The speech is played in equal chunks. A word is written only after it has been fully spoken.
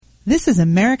This is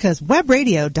America's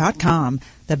Webradio.com,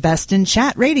 the best in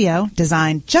chat radio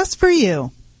designed just for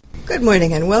you. Good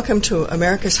morning and welcome to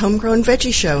America's Homegrown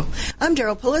Veggie Show. I'm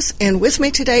Daryl Pullis, and with me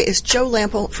today is Joe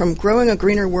Lample from Growing a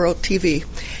Greener World TV.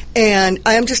 And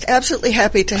I am just absolutely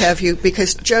happy to have you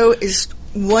because Joe is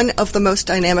one of the most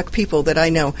dynamic people that I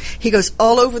know. He goes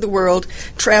all over the world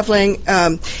traveling.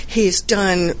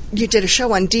 You did a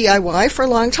show on DIY for a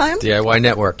long time. DIY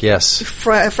Network, yes.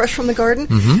 Fresh from the Garden.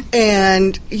 Mm-hmm.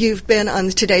 And you've been on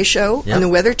the Today Show, Yep. on the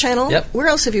Weather Channel. Yep. Where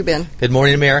else have you been? Good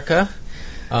Morning America,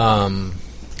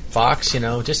 Fox,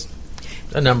 just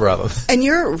a number of them. And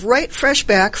you're right fresh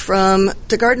back from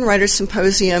the Garden Writers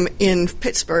Symposium in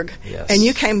Pittsburgh. Yes. And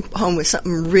you came home with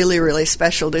something really, really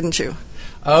special, didn't you?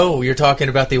 Oh, you're talking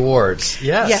about the awards.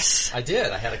 Yes. Yes. I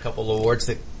did. I had a couple of awards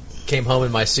that came home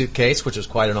in my suitcase, which was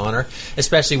quite an honor,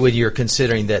 especially when you're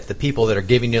considering that the people that are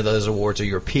giving you those awards are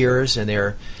your peers, and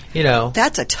they're,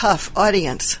 That's a tough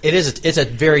audience. It's a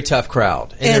very tough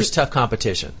crowd, and there's tough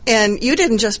competition. And you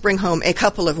didn't just bring home a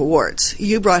couple of awards.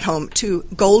 You brought home 2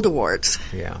 gold awards.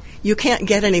 Yeah. You can't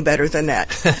get any better than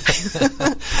that.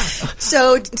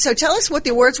 So tell us what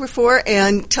the awards were for,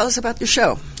 and tell us about your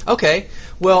show. Okay.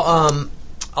 Well,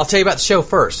 I'll tell you about the show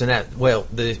first, and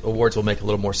the awards will make a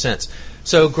little more sense.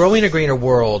 So, Growing a Greener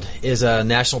World is a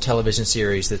national television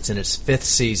series that's in its 5th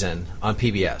season on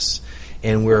PBS,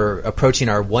 and we're approaching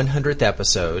our 100th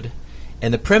episode.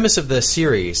 And the premise of the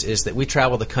series is that we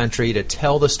travel the country to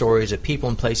tell the stories of people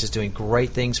and places doing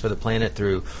great things for the planet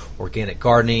through organic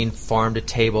gardening, farm to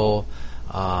table,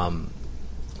 canning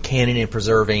and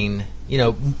preserving,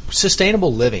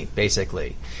 sustainable living,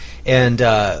 basically. And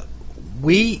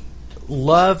we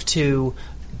love to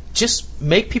just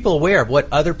make people aware of what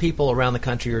other people around the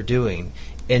country are doing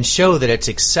and show that it's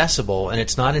accessible and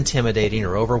it's not intimidating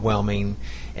or overwhelming.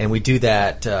 And we do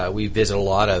that. We visit a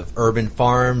lot of urban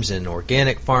farms and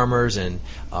organic farmers and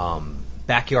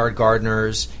backyard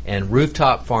gardeners and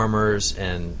rooftop farmers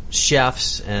and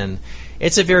chefs. And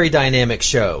it's a very dynamic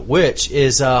show, which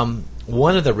is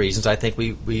one of the reasons I think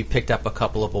we picked up a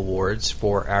couple of awards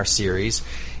for our series.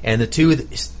 And the 2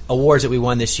 awards that we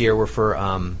won this year were for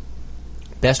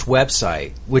Best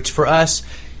Website, which for us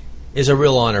is a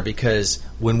real honor because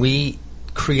when we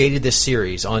created this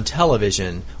series on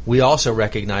television, we also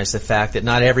recognize the fact that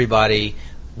not everybody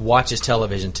watches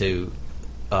television to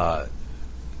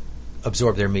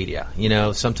absorb their media.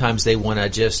 Sometimes they want to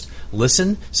just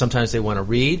listen, sometimes they want to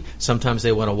read, sometimes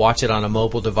they want to watch it on a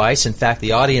mobile device. In fact,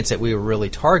 the audience that we were really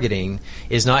targeting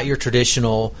is not your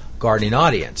traditional gardening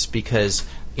audience because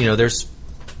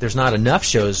there's not enough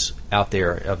shows out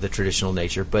there of the traditional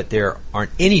nature, but there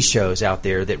aren't any shows out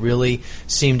there that really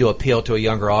seem to appeal to a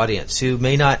younger audience who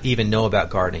may not even know about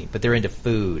gardening, but they're into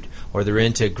food or they're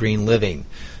into green living.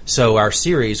 So our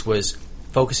series was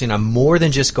focusing on more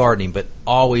than just gardening, but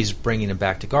always bringing them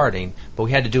back to gardening, but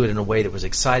we had to do it in a way that was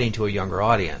exciting to a younger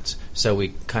audience. So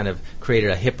we kind of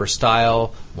created a hipper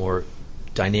style, more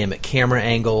dynamic camera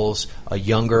angles, a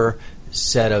younger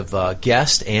set of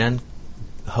guests and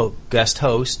guest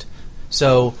host.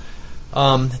 So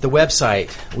the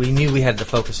website, we knew we had to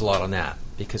focus a lot on that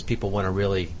because people want to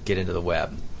really get into the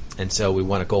web. And so we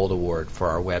won a gold award for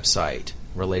our website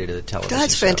related to the television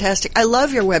That's show. fantastic. I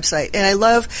love your website, and I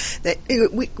love that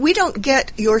we don't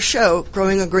get your show,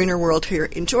 Growing a Greener World, here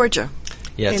in Georgia.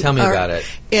 Yeah, tell me about it.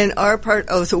 In our part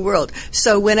of the world.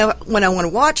 So when I want to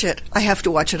watch it, I have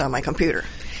to watch it on my computer.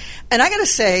 And I got to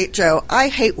say, Joe, I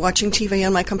hate watching TV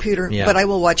on my computer, but I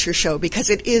will watch your show because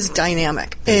it is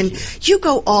dynamic. Thank you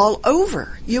go all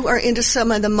over. You are into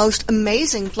some of the most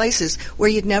amazing places where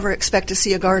you'd never expect to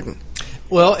see a garden.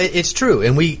 Well, it's true.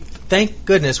 And thank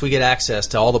goodness we get access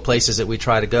to all the places that we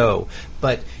try to go.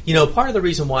 But, part of the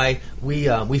reason why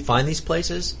we find these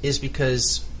places is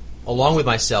because, along with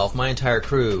myself, my entire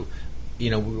crew,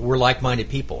 we're like-minded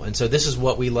people, and so this is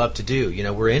what we love to do.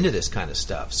 We're into this kind of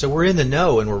stuff. So we're in the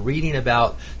know, and we're reading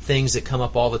about things that come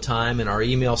up all the time in our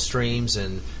email streams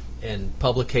and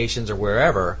publications or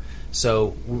wherever.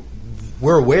 So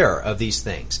we're aware of these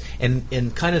things.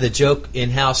 And kind of the joke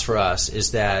in-house for us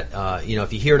is that,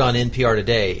 if you hear it on NPR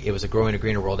today, it was a Growing a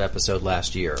Greener World episode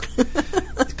last year.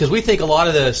 Because we think a lot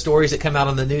of the stories that come out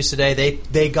on the news today,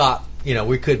 they got...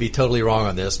 we could be totally wrong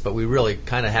on this, but we really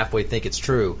kind of halfway think it's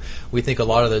true. We think a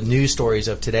lot of the news stories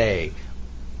of today,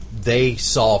 they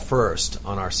saw first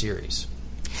on our series.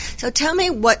 So tell me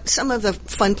what some of the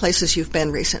fun places you've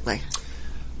been recently.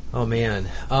 Oh, man.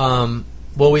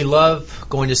 Well, we love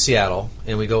going to Seattle,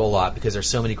 and we go a lot because there's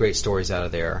so many great stories out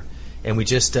of there. And we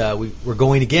just we're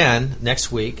going again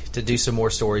next week to do some more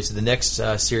stories. The next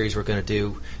series we're going to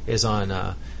do is on,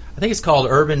 I think it's called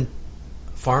Urban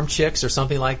farm chicks or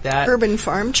something like that. Urban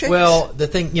farm chicks? Well, the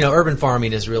thing, urban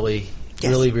farming is really,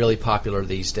 Yes. really popular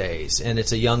these days, and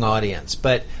it's a young audience.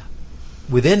 But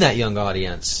within that young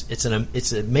audience,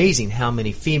 it's amazing how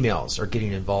many females are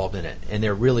getting involved in it, and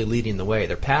they're really leading the way.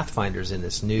 They're pathfinders in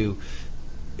this new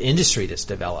industry that's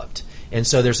developed. And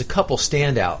so there's a couple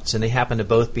standouts, and they happen to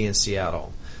both be in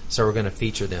Seattle. So we're going to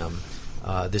feature them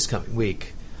this coming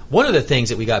week. One of the things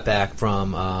that we got back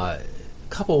from a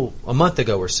month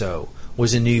ago or so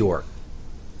was in New York,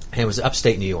 and it was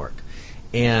upstate New York.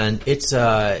 And it's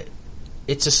a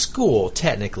school,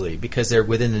 technically, because they're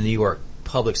within the New York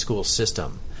public school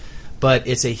system. But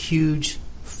it's a huge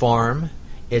farm.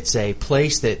 It's a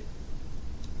place that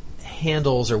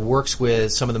handles or works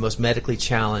with some of the most medically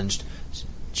challenged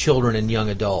children and young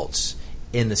adults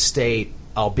in the state,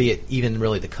 albeit even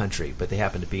really the country, but they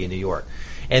happen to be in New York.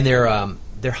 And they're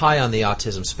high on the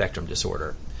autism spectrum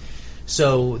disorder.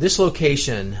 So this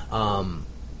location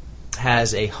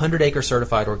has a 100-acre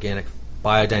certified organic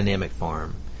biodynamic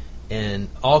farm and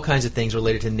all kinds of things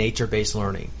related to nature-based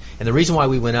learning. And the reason why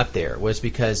we went up there was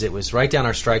because it was right down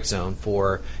our strike zone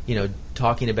for,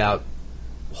 talking about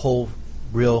whole,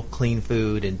 real, clean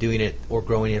food and doing it or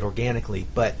growing it organically.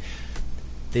 But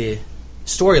the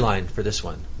storyline for this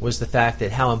one was the fact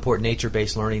that how important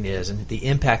nature-based learning is and the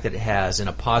impact that it has in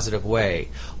a positive way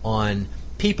on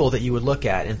people that you would look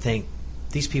at and think,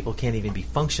 these people can't even be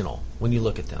functional when you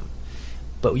look at them.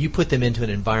 But you put them into an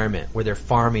environment where they're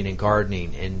farming and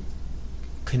gardening and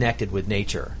connected with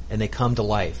nature, and they come to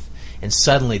life, and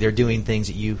suddenly they're doing things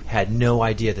that you had no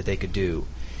idea that they could do.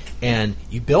 And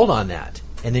you build on that,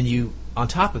 and then on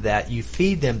top of that, you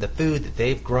feed them the food that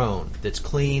they've grown that's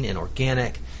clean and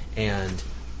organic, and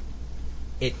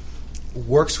it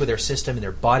works with their system, and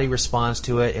their body responds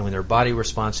to it, and when their body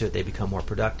responds to it, they become more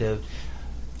productive.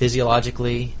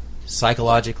 Physiologically,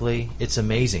 psychologically, it's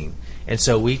amazing. And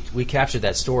so we captured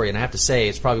that story, and I have to say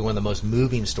it's probably one of the most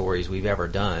moving stories we've ever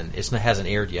done. It hasn't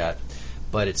aired yet,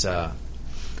 but it's a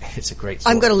great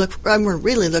story. I'm going to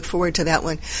really look forward to that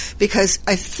one, because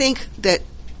I think that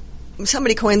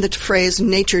somebody coined the phrase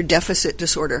nature deficit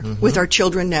disorder with our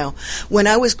children now. When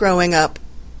I was growing up,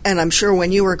 and I'm sure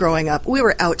when you were growing up, we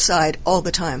were outside all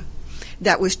the time.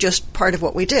 That was just part of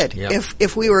what we did. Yep.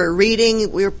 If we were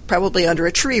reading, we were probably under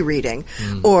a tree reading,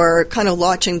 or kind of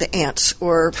watching the ants,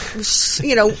 or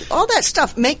all that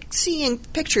stuff. Seeing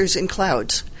pictures in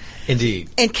clouds. Indeed.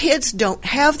 And kids don't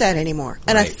have that anymore.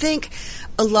 And I think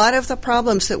a lot of the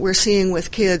problems that we're seeing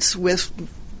with kids with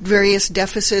various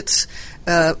deficits,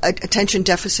 attention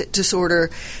deficit disorder,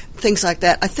 things like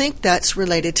that, I think that's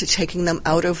related to taking them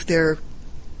out of their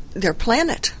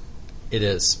planet. It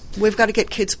is. We've got to get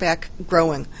kids back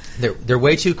growing. They're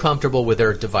way too comfortable with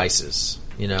their devices,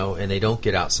 and they don't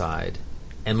get outside.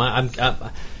 And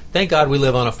thank God we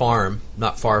live on a farm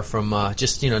not far from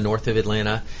just north of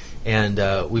Atlanta,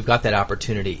 and we've got that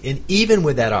opportunity. And even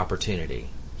with that opportunity,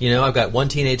 I've got one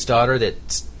teenage daughter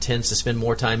that tends to spend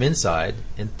more time inside,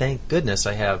 and thank goodness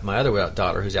I have my other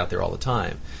daughter who's out there all the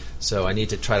time. So I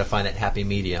need to try to find that happy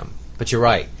medium. But you're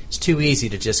right. It's too easy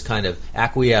to just kind of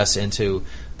acquiesce into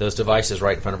those devices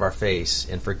right in front of our face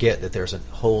and forget that there's a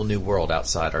whole new world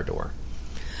outside our door.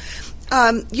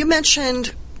 You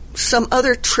mentioned some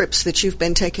other trips that you've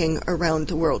been taking around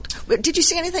the world. Did you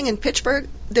see anything in Pittsburgh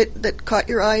that caught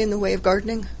your eye in the way of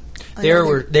gardening? There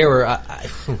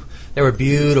were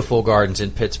beautiful gardens in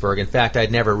Pittsburgh. In fact,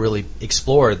 I'd never really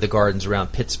explored the gardens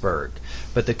around Pittsburgh.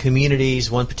 But the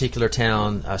communities, one particular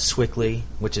town, Swickley,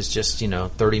 which is just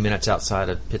 30 minutes outside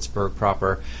of Pittsburgh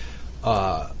proper,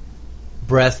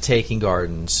 breathtaking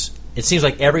gardens. It seems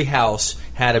like every house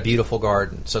had a beautiful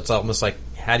garden. So it's almost like,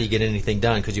 how do you get anything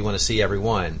done? Because you want to see every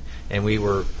one. And we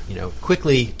were,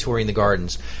 quickly touring the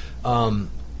gardens. And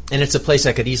it's a place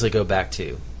I could easily go back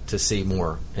to see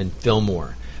more and film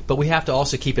more. But we have to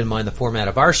also keep in mind the format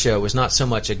of our show is not so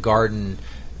much a garden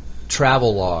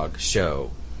travel log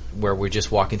show where we're just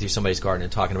walking through somebody's garden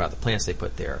and talking about the plants they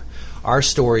put there. Our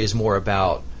story is more of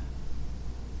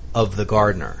the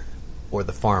gardener or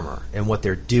the farmer and what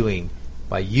they're doing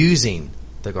by using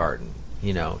the garden,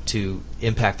 to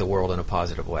impact the world in a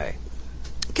positive way.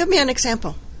 Give me an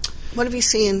example. What have you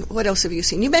seen? What else have you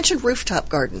seen? You mentioned rooftop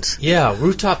gardens. Yeah,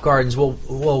 rooftop gardens. Well,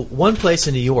 one place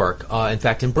in New York, in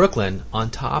fact in Brooklyn, on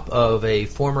top of a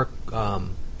former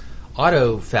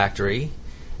auto factory,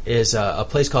 is a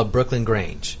place called Brooklyn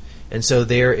Grange. And so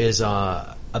there is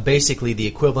basically the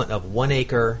equivalent of 1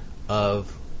 acre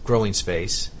of growing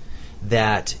space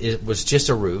that it was just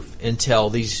a roof until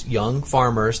these young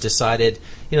farmers decided,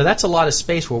 that's a lot of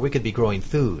space where we could be growing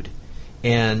food.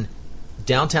 And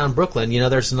downtown Brooklyn,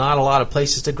 there's not a lot of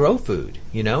places to grow food.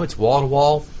 It's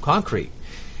wall-to-wall concrete.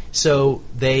 So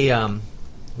they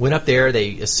went up there.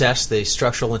 They assessed the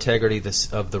structural integrity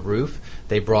of the roof.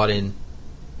 They brought in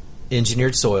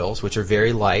engineered soils, which are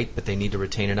very light, but they need to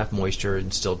retain enough moisture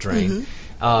and still drain.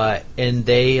 And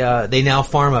they now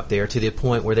farm up there to the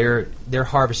point where they're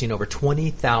harvesting over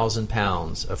 20,000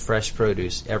 pounds of fresh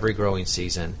produce every growing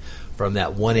season from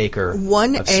that 1 acre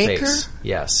of space.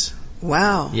 Yes.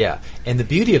 Wow. Yeah. And the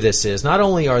beauty of this is not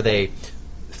only are they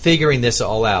figuring this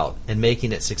all out and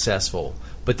making it successful,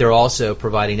 but they're also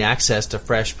providing access to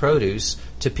fresh produce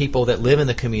to people that live in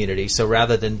the community. So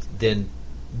rather than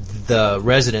the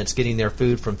residents getting their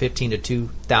food from 15 to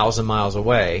 2,000 miles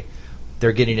away,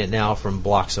 they're getting it now from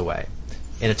blocks away,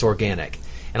 and it's organic.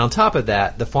 And on top of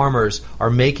that, the farmers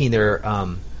are making their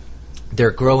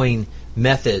growing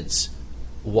methods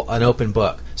an open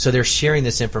book. So they're sharing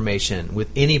this information with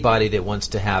anybody that wants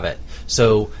to have it.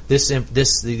 So these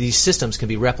systems can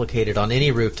be replicated on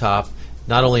any rooftop,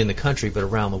 not only in the country but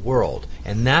around the world.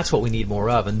 And that's what we need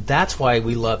more of. And that's why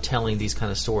we love telling these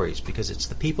kind of stories, because it's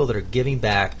the people that are giving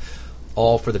back,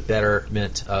 all for the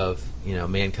betterment of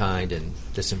mankind and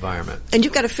this environment. And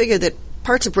you've got to figure that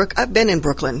parts of I've been in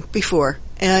Brooklyn before,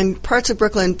 and parts of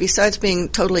Brooklyn, besides being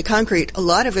totally concrete, a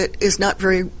lot of it is not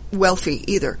very wealthy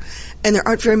either. And there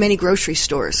aren't very many grocery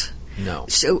stores. No.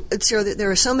 So there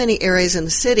are so many areas in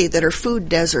the city that are food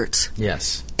deserts.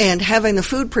 Yes. And having the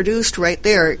food produced right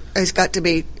there has got to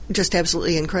be just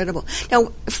absolutely incredible.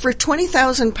 Now, for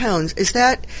 20,000 pounds,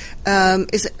 are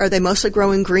they mostly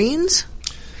growing greens?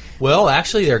 Well,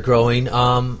 actually, they're growing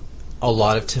a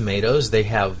lot of tomatoes. They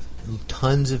have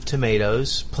tons of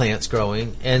tomatoes, plants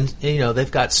growing, and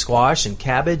they've got squash and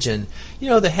cabbage and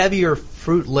the heavier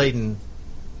fruit-laden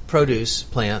produce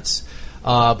plants.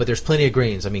 But there's plenty of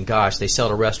greens. I mean, gosh, they sell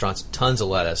to restaurants tons of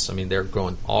lettuce. I mean, they're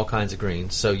growing all kinds of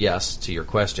greens. So yes, to your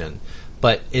question,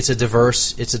 but it's a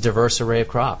diverse array of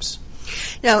crops.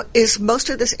 Now, is most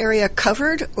of this area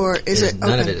covered, or is it open?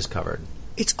 None of it is covered.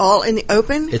 It's all in the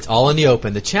open? It's all in the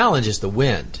open. The challenge is the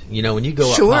wind. When you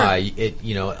go Sure. up high,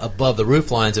 above the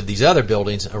roof lines of these other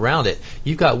buildings around it,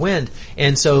 you've got wind.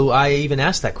 And so I even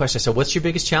asked that question. I said, what's your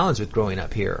biggest challenge with growing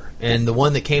up here? And the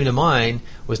one that came to mind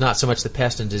was not so much the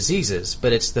pests and diseases,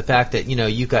 but it's the fact that,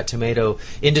 you've got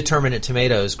indeterminate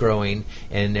tomatoes growing,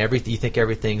 and you think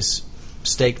everything's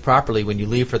staked properly when you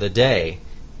leave for the day.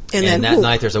 And then that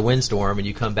night there's a windstorm, and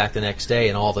you come back the next day,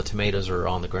 and all the tomatoes are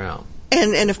on the ground.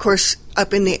 And of course,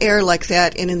 up in the air like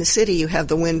that, and in the city, you have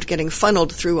the wind getting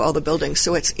funneled through all the buildings,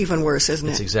 so it's even worse, isn't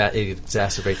it? It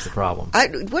exacerbates the problem.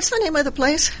 What's the name of the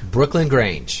place? Brooklyn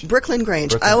Grange. Brooklyn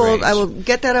Grange. I will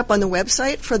get that up on the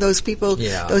website for those people,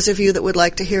 those of you that would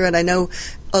like to hear it. I know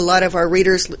a lot of our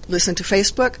readers listen to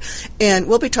Facebook, and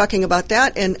we'll be talking about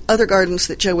that and other gardens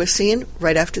that Joe was seeing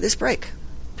right after this break.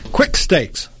 Quick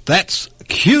Stakes. That's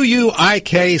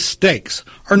QUIK Stakes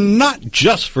are not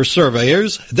just for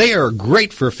surveyors. They are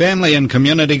great for family and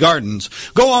community gardens.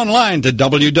 Go online to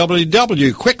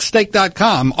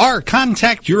www.quickstake.com or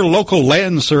contact your local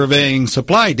land surveying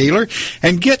supply dealer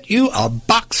and get you a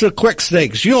box of Quick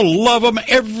Stakes. You'll love them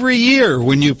every year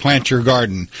when you plant your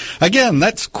garden. Again,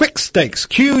 that's Quick Stakes,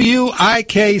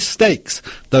 QUIK Stakes,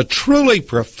 the truly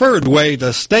preferred way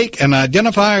to stake and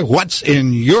identify what's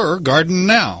in your garden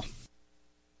now.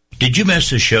 Did you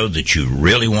miss a show that you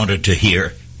really wanted to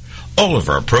hear? All of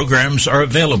our programs are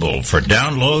available for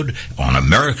download on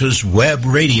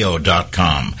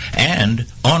americaswebradio.com and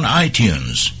on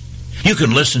iTunes. You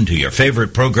can listen to your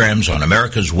favorite programs on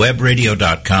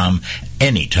americaswebradio.com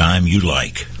anytime you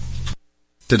like.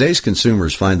 Today's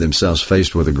consumers find themselves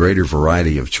faced with a greater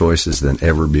variety of choices than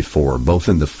ever before, both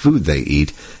in the food they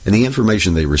eat and the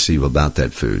information they receive about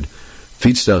that food.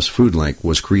 Feedstuffs FoodLink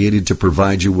was created to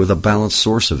provide you with a balanced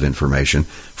source of information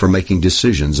for making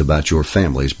decisions about your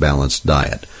family's balanced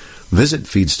diet. Visit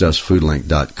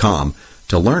feedstuffsfoodlink.com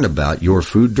to learn about your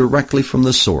food directly from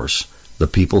the source, the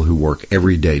people who work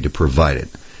every day to provide it.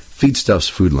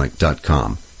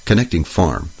 Feedstuffsfoodlink.com, connecting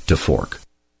farm to fork.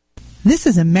 This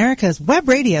is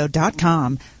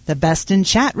americaswebradio.com, the best in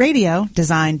chat radio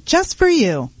designed just for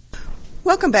you.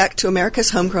 Welcome back to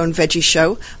America's Homegrown Veggie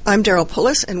Show. I'm Daryl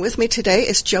Pullis, and with me today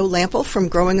is Joe Lample from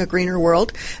Growing a Greener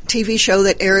World, TV show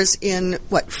that airs in,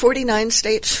 49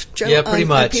 states, Joe? Yeah, pretty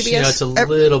much. PBS? It's a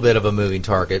little bit of a moving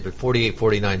target, but 48,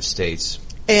 49 states.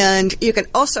 And you can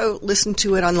also listen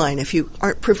to it online if you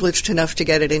aren't privileged enough to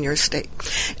get it in your state.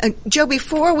 And Joe,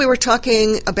 before we were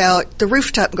talking about the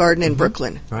rooftop garden in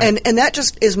Brooklyn, right. and that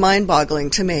just is mind-boggling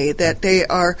to me that they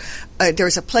are.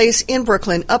 There's a place in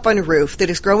Brooklyn up on a roof that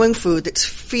is growing food that's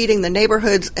feeding the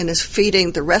neighborhoods and is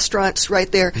feeding the restaurants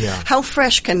right there. Yeah. How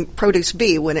fresh can produce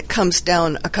be when it comes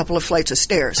down a couple of flights of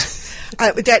stairs?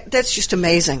 That's just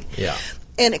amazing. Yeah.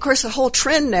 And, of course, the whole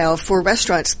trend now for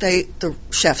restaurants, the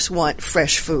chefs want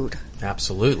fresh food.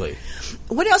 Absolutely.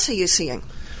 What else are you seeing?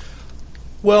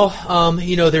 Well,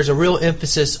 there's a real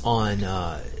emphasis on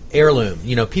heirloom.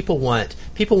 People want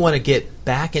to get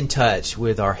back in touch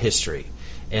with our history.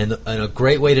 And a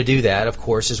great way to do that, of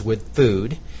course, is with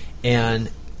food and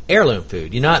heirloom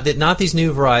food. Not these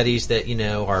new varieties that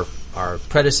our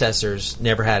predecessors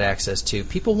never had access to.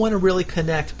 People want to really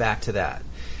connect back to that,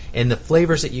 and the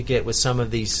flavors that you get with some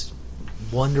of these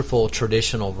wonderful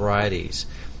traditional varieties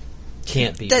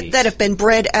can't be beat. That have been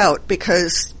bred out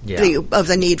because of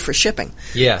the need for shipping.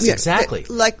 Yes, exactly.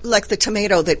 Like the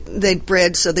tomato that they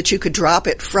bred so that you could drop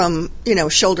it from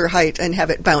shoulder height and have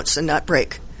it bounce and not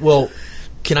break. Well,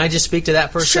 can I just speak to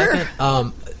that for a Sure.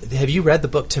 second? Have you read the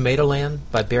book Tomatoland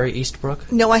by Barry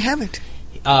Eastbrook? No, I haven't.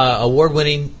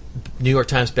 Award-winning New York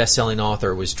Times best-selling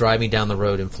author was driving down the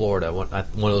road in Florida, one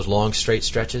of those long straight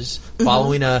stretches,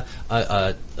 following an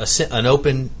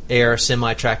open-air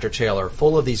semi-tractor trailer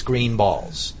full of these green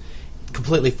balls,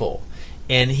 completely full.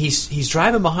 And he's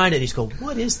driving behind it, and he's going,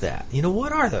 "What is that?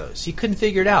 What are those?" He couldn't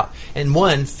figure it out. And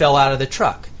one fell out of the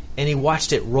truck, and he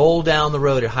watched it roll down the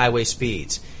road at highway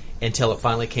speeds until it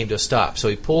finally came to a stop. So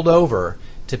he pulled over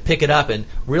to pick it up and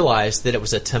realized that it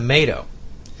was a tomato.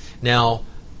 Now,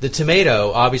 the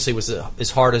tomato obviously was as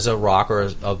hard as a rock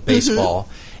or a baseball.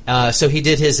 So he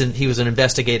was an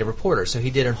investigative reporter. So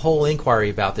he did a whole inquiry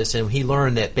about this, and he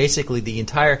learned that basically the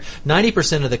entire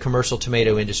 90% of the commercial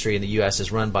tomato industry in the U.S.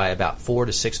 is run by about 4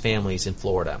 to 6 families in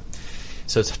Florida.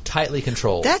 So it's tightly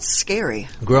controlled. That's scary.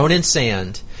 Grown in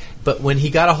sand. But when he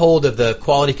got a hold of the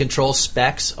quality control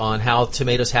specs on how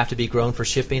tomatoes have to be grown for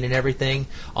shipping and everything,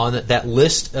 on that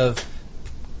list of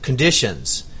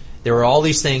conditions, there were all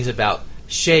these things about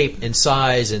shape and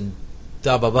size and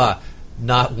blah, blah, blah.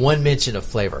 Not one mention of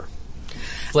flavor.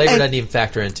 Flavor doesn't even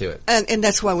factor into it. And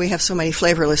that's why we have so many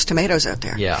flavorless tomatoes out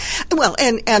there. Yeah. Well,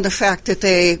 and the fact that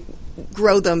they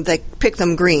grow them, they pick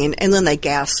them green, and then they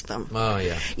gas them. Oh,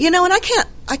 yeah. And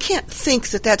I can't think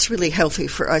that that's really healthy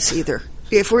for us either.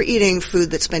 If we're eating food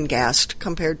that's been gassed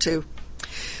compared to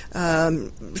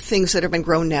things that have been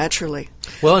grown naturally.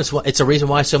 Well, it's a reason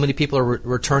why so many people are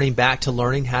returning back to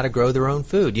learning how to grow their own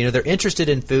food. They're interested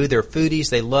in food. They're foodies.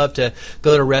 They love to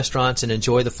go to restaurants and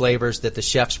enjoy the flavors that the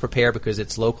chefs prepare because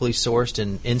it's locally sourced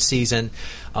and in season.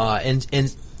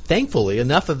 And thankfully,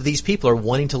 enough of these people are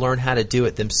wanting to learn how to do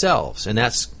it themselves. And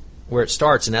that's where it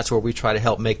starts, and that's where we try to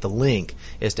help make the link,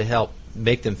 is to help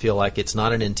make them feel like it's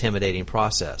not an intimidating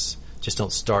process. Just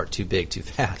don't start too big too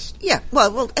fast. Yeah,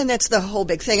 well, and that's the whole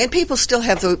big thing. And people still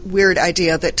have the weird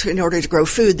idea that in order to grow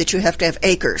food that you have to have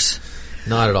acres.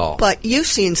 Not at all. But you've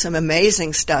seen some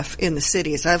amazing stuff in the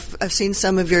cities. I've seen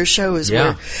some of your shows.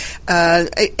 Yeah. Where,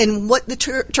 and what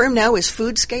the term now is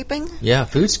foodscaping? Yeah,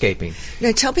 foodscaping.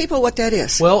 Now tell people what that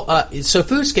is. Well, so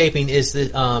foodscaping is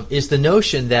the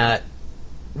notion that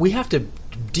we have to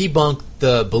debunk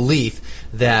the belief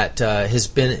that has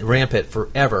been rampant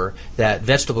forever that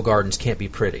vegetable gardens can't be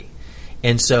pretty.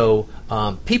 And so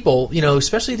people,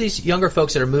 especially these younger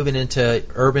folks that are moving into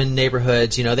urban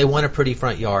neighborhoods, they want a pretty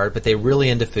front yard, but they're really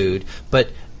into food. But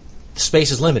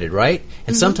space is limited, right?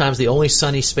 And sometimes the only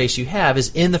sunny space you have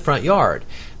is in the front yard.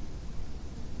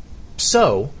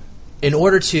 So in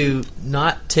order to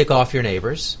not tick off your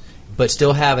neighbors, but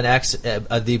still have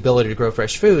the ability to grow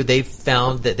fresh food, they've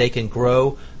found that they can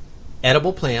grow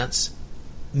edible plants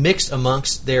mixed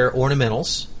amongst their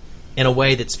ornamentals in a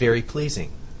way that's very pleasing.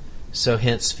 So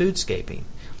hence foodscaping.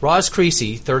 Roz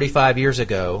Creasy, 35 years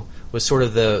ago, was sort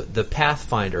of the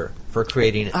pathfinder for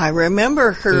creating I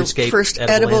remember her first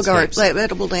edible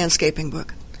landscaping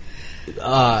book.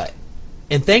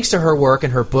 And thanks to her work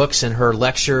and her books and her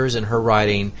lectures and her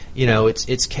writing,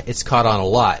 it's caught on a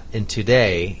lot. And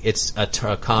today, it's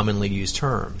a commonly used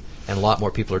term, and a lot more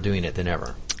people are doing it than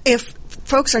ever. If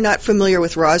folks are not familiar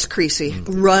with Roz Creasy,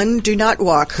 run, do not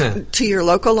walk to your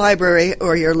local library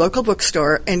or your local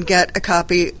bookstore and get a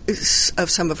copy of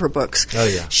some of her books. Oh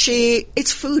yeah,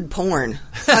 it's food porn.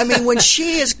 I mean, when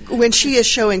she is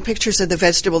showing pictures of the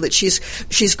vegetable that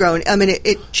she's grown, I mean,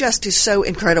 it just is so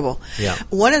incredible. Yeah.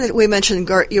 One of the, we mentioned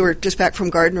you were just back from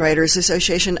Garden Writers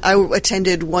Association. I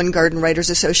attended one Garden Writers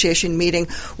Association meeting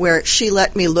where she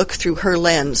let me look through her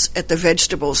lens at the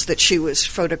vegetables that she was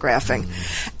photographing,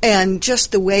 and just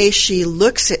the way she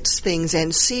looks at things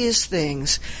and sees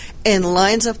things and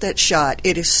lines up that shot,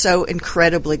 it is so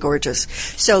incredibly gorgeous.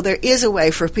 So there is a way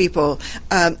for people.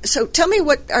 So tell me,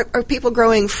 what are people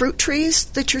growing fruit trees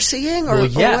that you're seeing? Or, well,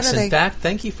 yes. Or what are they? In fact,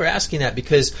 thank you for asking that,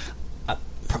 because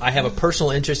I have a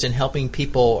personal interest in helping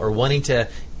people or wanting to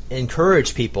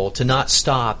encourage people to not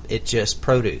stop at just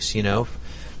produce,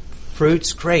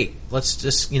 fruits, great. Let's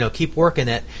just, keep working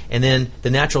it. And then the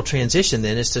natural transition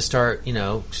then is to start,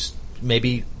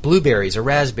 maybe blueberries or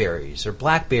raspberries or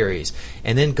blackberries,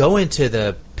 and then go into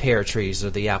the pear trees or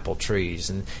the apple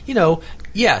trees. And,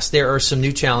 yes, there are some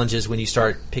new challenges when you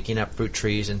start picking up fruit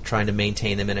trees and trying to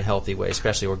maintain them in a healthy way,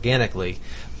 especially organically.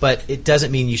 But it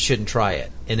doesn't mean you shouldn't try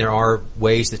it. And there are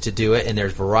ways to do it, and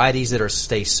there's varieties that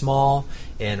stay small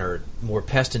and are more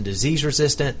pest and disease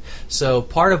resistant. So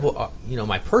part of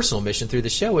my personal mission through the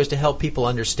show is to help people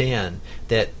understand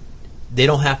that they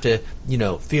don't have to,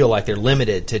 feel like they're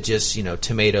limited to just,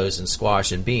 tomatoes and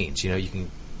squash and beans. You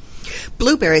can.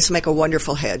 Blueberries make a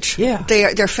wonderful hedge. Yeah.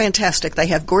 They're fantastic. They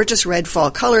have gorgeous red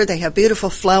fall color. They have beautiful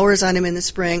flowers on them in the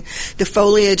spring. The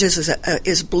foliage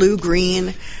is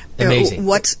blue-green. Amazing.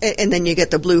 And then you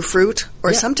get the blue fruit,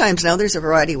 or sometimes now there's a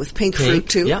variety with pink fruit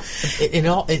too. Yeah,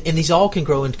 and these all can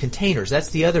grow in containers. That's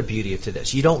the other beauty to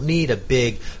this. You don't need a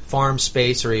big farm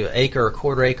space or an acre or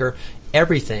quarter acre.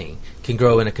 Everything can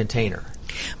grow in a container.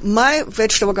 My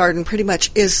vegetable garden pretty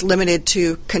much is limited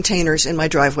to containers in my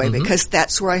driveway because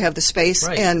that's where I have the space,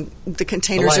 and the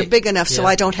containers are big enough so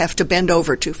I don't have to bend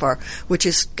over too far, which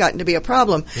has gotten to be a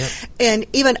problem. Yeah. And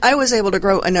even I was able to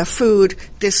grow enough food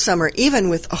this summer, even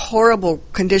with horrible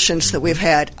conditions that we've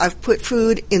had. I've put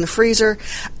food in the freezer,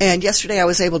 and yesterday I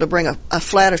was able to bring a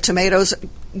flat of tomatoes,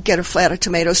 get a flat of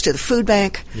tomatoes to the food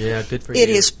bank. Yeah, good for you. It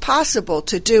is possible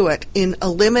to do it in a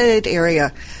limited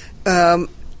area.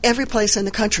 Every place in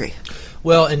the country.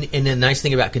 Well, and the nice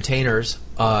thing about containers,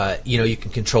 you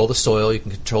can control the soil, you can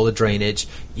control the drainage,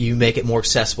 you make it more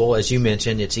accessible. As you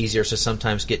mentioned, it's easier to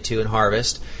sometimes get to and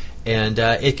harvest. And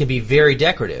it can be very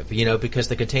decorative, because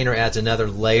the container adds another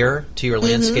layer to your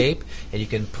landscape, and you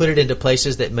can put it into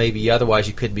places that maybe otherwise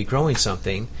you couldn't be growing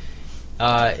something.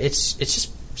 It's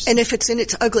just... And if it's in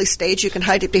its ugly stage, you can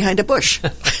hide it behind a bush.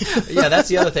 Yeah, that's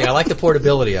the other thing. I like the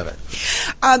portability of it.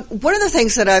 One of the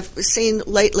things that I've seen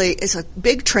lately is a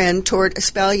big trend toward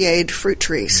espaliered fruit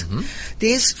trees.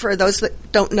 These, for those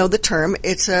that don't know the term,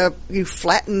 you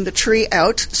flatten the tree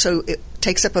out so it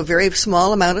takes up a very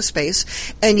small amount of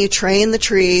space, and you train the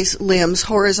tree's limbs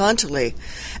horizontally.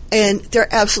 And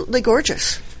they're absolutely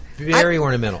gorgeous. Very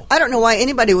ornamental. I don't know why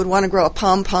anybody would want to grow a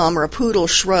pom-pom or a poodle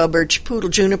shrub or poodle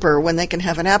juniper when they can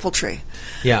have an apple tree.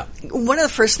 Yeah. One of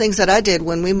the first things that I did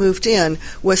when we moved in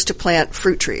was to plant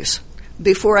fruit trees.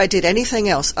 Before I did anything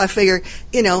else, I figured,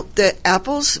 the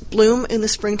apples bloom in the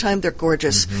springtime. They're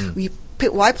gorgeous.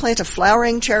 Why plant a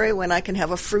flowering cherry when I can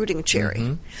have a fruiting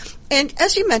cherry? And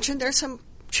as you mentioned, there's some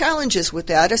challenges with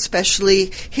that,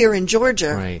 especially here in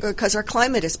Georgia, because our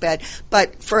climate is bad.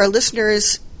 But for our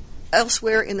listeners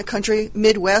elsewhere in the country,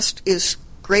 Midwest is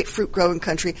great fruit growing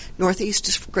country, Northeast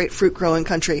is great fruit growing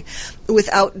country,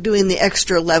 without doing the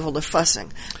extra level of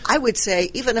fussing. I would say,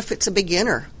 even if it's a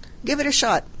beginner, give it a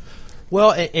shot.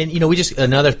 Well, and we just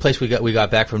another place we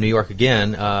got back from New York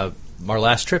again, our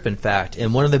last trip, in fact,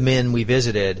 and one of the men we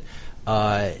visited,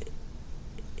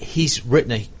 he's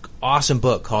written an awesome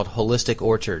book called Holistic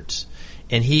Orchards,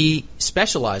 and he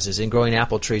specializes in growing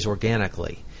apple trees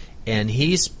organically, and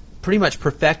he's pretty much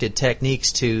perfected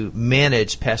techniques to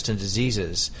manage pests and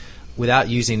diseases without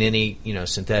using any,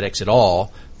 synthetics at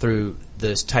all, through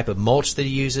this type of mulch that he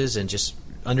uses and just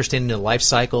understanding the life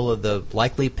cycle of the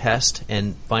likely pest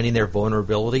and finding their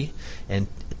vulnerability and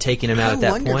taking them out at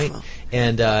that point.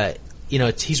 And,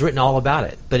 he's written all about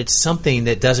it. But it's something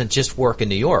that doesn't just work in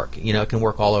New York. It can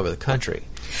work all over the country.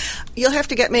 You'll have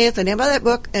to get me the name of that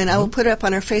book, and I will put it up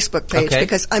on our Facebook page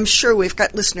because I'm sure we've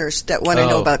got listeners that want to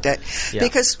know about that. Yeah.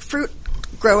 Because fruit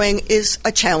growing is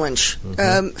a challenge.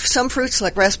 Some fruits,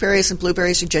 like raspberries and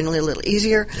blueberries, are generally a little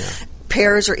easier. Yeah.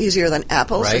 Pears are easier than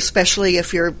apples, especially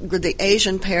if the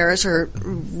Asian pears are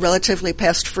relatively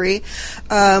pest-free.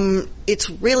 It's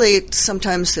really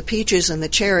sometimes the peaches and the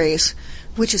cherries,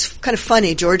 which is kind of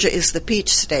funny. Georgia is the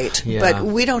peach state, but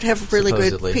we don't have really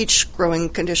good peach growing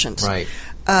conditions. Right.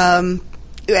 And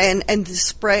the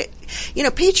spray,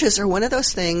 peaches are one of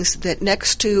those things that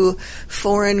next to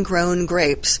foreign grown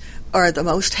grapes are the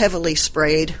most heavily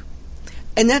sprayed.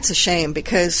 And that's a shame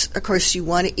because, of course, you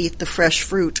want to eat the fresh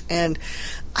fruit. And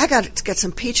I got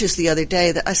some peaches the other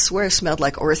day that I swear smelled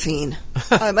like orthine.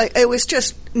 It was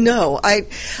just, I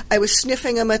was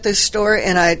sniffing them at the store,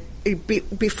 and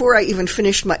before I even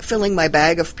finished filling my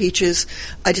bag of peaches,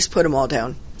 I just put them all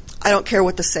down. I don't care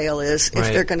what the sale is.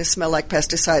 If they're going to smell like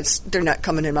pesticides, they're not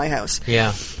coming in my house.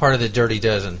 Yeah, part of the dirty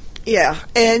dozen. Yeah,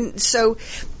 and so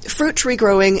fruit tree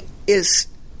growing is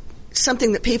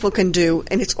something that people can do,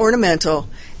 and it's ornamental.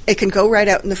 It can go right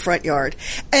out in the front yard.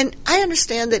 And I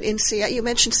understand that in Seattle, you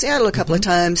mentioned Seattle a couple of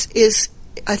times,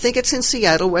 I think it's in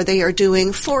Seattle where they are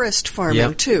doing forest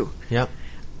farming too. Yep.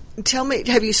 tell me,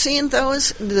 have you seen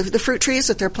those, the fruit trees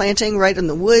that they're planting right in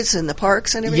the woods and the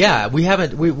parks and everything? Yeah, we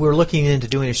haven't. We're looking into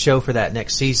doing a show for that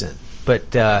next season,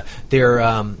 but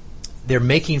they're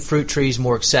making fruit trees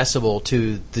more accessible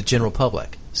to the general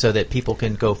public, so that people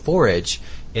can go forage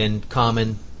in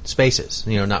common spaces,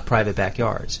 not private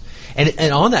backyards.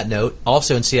 And on that note,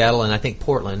 also in Seattle and I think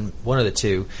Portland, one of the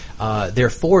two, there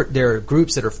are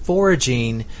groups that are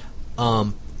foraging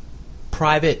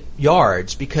private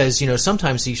yards because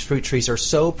sometimes these fruit trees are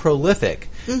so prolific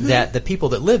that the people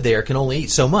that live there can only eat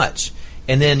so much.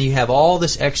 And then you have all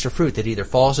this extra fruit that either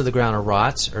falls to the ground or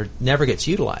rots or never gets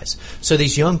utilized. So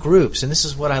these young groups, and this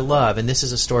is what I love, and this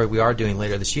is a story we are doing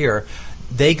later this year,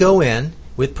 they go in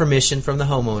with permission from the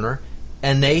homeowner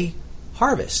and they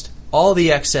harvest all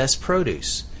the excess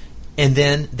produce. And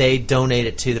then they donate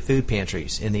it to the food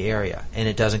pantries in the area, and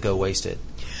it doesn't go wasted.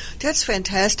 That's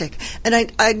fantastic.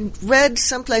 And I read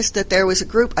someplace that there was a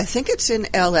group, I think it's in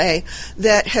L.A.,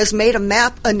 that has made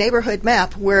a neighborhood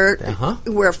map where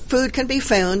food can be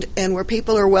found and where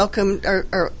people are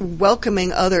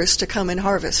welcoming others to come and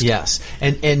harvest. Yes.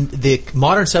 And the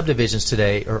modern subdivisions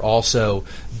today are also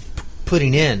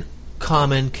putting in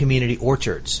common community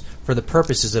orchards for the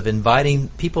purposes of inviting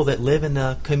people that live in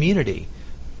the community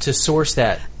to source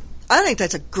that. I think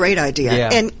that's a great idea. Yeah.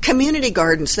 And community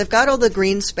gardens, they've got all the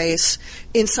green space.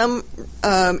 In some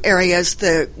areas,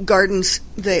 the gardens,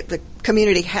 the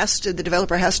community the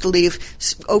developer has to leave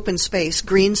open space,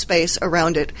 green space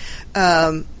around it,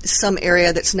 some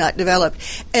area that's not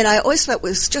developed. And I always thought it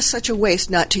was just such a waste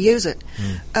not to use it.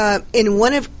 In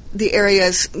one of the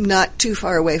areas not too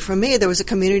far away from me, there was a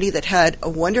community that had a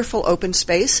wonderful open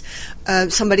space.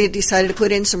 Somebody had decided to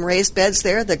put in some raised beds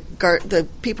there. The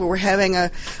people were having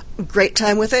a great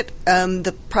time with it.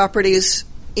 The properties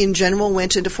in general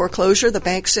went into foreclosure. The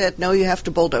bank said, no, you have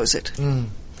to bulldoze it.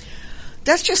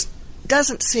 That just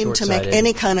doesn't seem to make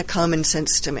any kind of common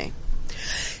sense to me.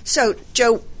 So,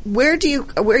 Joe, where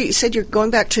you said you're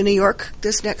going back to New York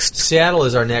this next? Seattle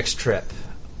is our next trip.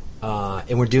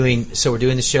 And we're doing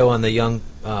the show on the young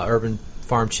urban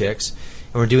farm chicks,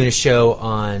 and we're doing a show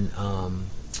on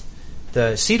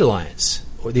the Seed Alliance,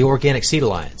 or the Organic Seed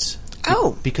Alliance.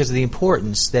 Because of the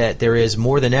importance that there is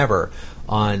more than ever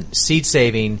on seed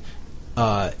saving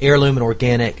heirloom and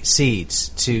organic seeds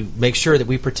to make sure that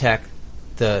we protect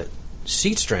the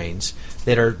seed strains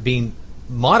that are being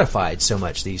modified so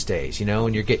much these days.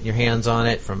 When you're getting your hands on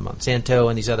it from Monsanto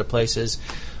and these other places.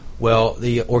 Well,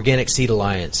 the Organic Seed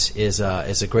Alliance is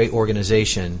a great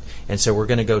organization, and so we're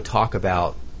going to go talk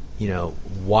about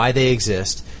why they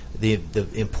exist, the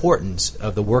importance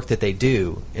of the work that they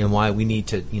do, and why we need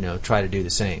to try to do the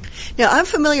same. Now, I'm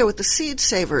familiar with the Seed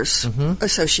Savers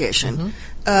Association,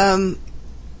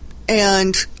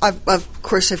 and of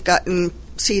course I've gotten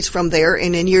seeds from there,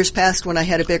 and in years past when I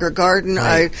had a bigger garden,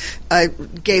 right, I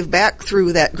gave back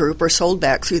through that group or sold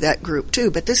back through that group too.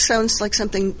 But this sounds like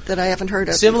something that I haven't heard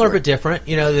of Similar before. But different.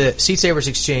 The Seed Savers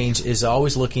Exchange is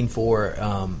always looking for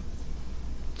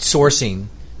sourcing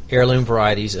heirloom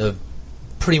varieties of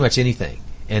pretty much anything,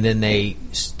 and then they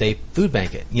food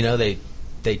bank it.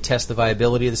 They test the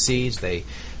viability of the seeds, they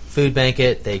food bank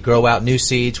it, they grow out new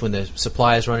seeds when the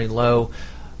supply is running low.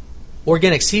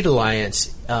 Organic Seed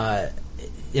Alliance,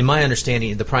 in my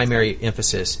understanding, the primary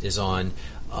emphasis is on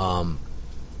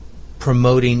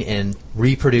promoting and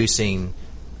reproducing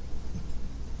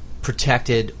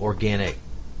protected organic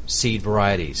seed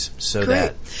varieties so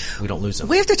that we don't lose them.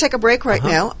 We have to take a break right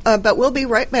now, but we'll be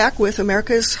right back with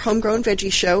America's Homegrown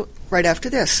Veggie Show right after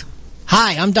this.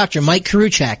 Hi, I'm Dr. Mike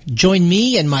Karuchak. Join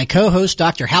me and my co-host,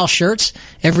 Dr. Hal Schertz,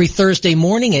 every Thursday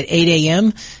morning at 8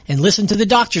 a.m. and listen to the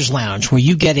Doctor's Lounge, where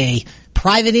you get a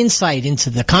private insight into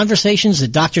the conversations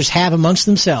that doctors have amongst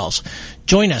themselves.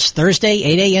 Join us Thursday,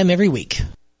 8 a.m. every week.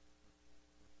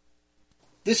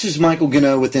 This is Michael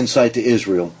Gano with Insight to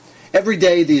Israel. Every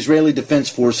day, the Israeli Defense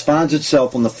Force finds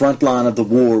itself on the front line of the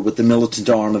war with the militant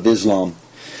arm of Islam.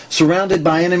 Surrounded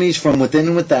by enemies from within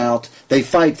and without, they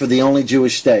fight for the only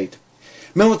Jewish state.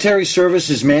 Military service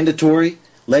is mandatory,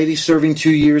 ladies serving 2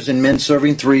 years and men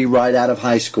serving 3 right out of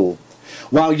high school.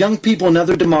 While young people in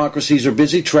other democracies are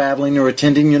busy traveling or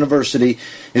attending university,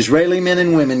 Israeli men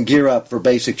and women gear up for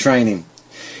basic training.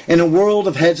 In a world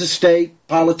of heads of state,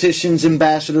 politicians,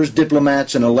 ambassadors,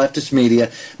 diplomats, and a leftist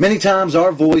media, many times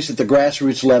our voice at the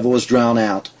grassroots level is drowned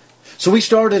out. So we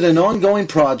started an ongoing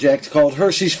project called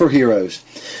Hershey's for Heroes.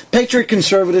 Patriot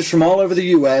conservatives from all over the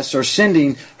U.S. are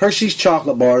sending Hershey's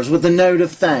chocolate bars with a note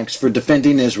of thanks for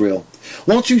defending Israel.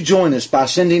 Won't you join us by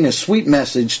sending a sweet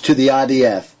message to the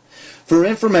IDF? For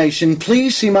information,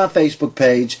 please see my Facebook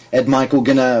page at Michael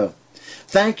Gano.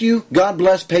 Thank you, God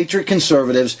bless Patriot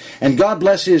Conservatives, and God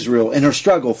bless Israel in her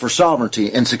struggle for sovereignty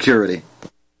and security.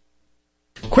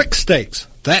 Quick Stakes,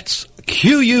 that's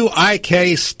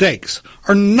Q-U-I-K Stakes,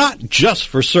 are not just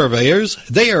for surveyors.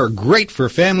 They are great for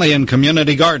family and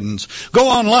community gardens. Go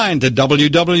online to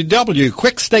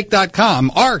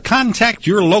www.quickstake.com or contact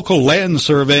your local land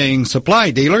surveying supply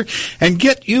dealer and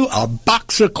get you a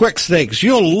box of Quick Stakes.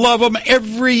 You'll love them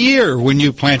every year when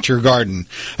you plant your garden.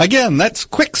 Again, that's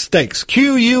Quick Stakes,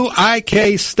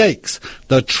 Q-U-I-K Stakes,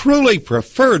 the truly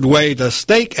preferred way to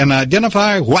stake and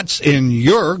identify what's in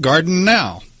your garden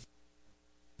now.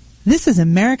 This is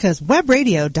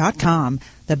America'sWebRadio.com,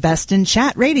 the best in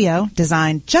chat radio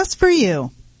designed just for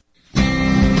you.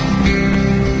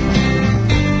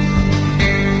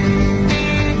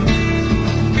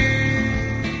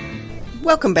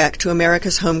 Welcome back to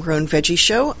America's Homegrown Veggie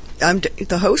Show. I'm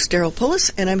the host, Daryl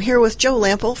Pullis, and I'm here with Joe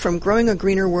Lampel from Growing a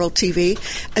Greener World TV.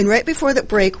 And right before the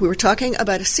break, we were talking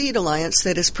about a seed alliance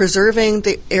that is preserving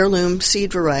the heirloom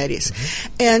seed varieties.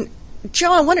 Mm-hmm. And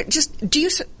Joe, I want to just, do you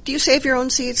save your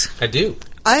own seeds? I do.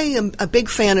 I am a big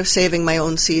fan of saving my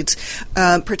own seeds,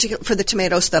 particularly for the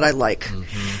tomatoes that I like.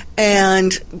 Mm-hmm.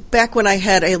 And back when I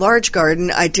had a large garden,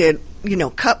 I did,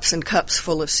 cups and cups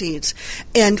full of seeds.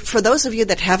 And for those of you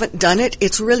that haven't done it,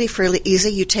 it's really fairly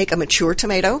easy. You take a mature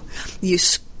tomato, you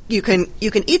can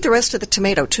eat the rest of the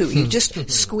tomato too. You just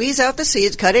squeeze out the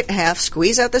seeds, cut it in half,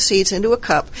 squeeze out the seeds into a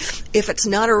cup. If it's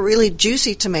not a really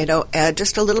juicy tomato, add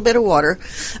just a little bit of water.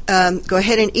 Go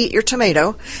ahead and eat your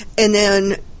tomato, and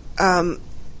then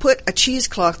put a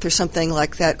cheesecloth or something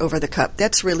like that over the cup.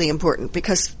 That's really important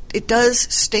because it does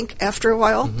stink after a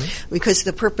while, because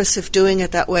the purpose of doing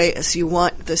it that way is you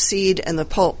want the seed and the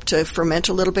pulp to ferment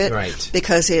a little bit, right,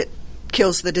 because it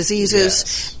kills the diseases,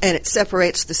 yes, and it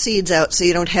separates the seeds out so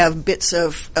you don't have bits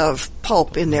of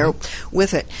pulp in there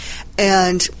with it.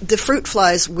 And the fruit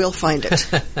flies will find it.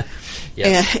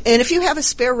 Yes. And if you have a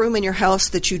spare room in your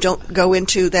house that you don't go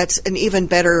into, that's an even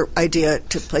better idea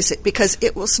to place it, because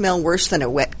it will smell worse than a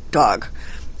wet dog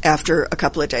after a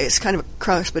couple of days. Kind of a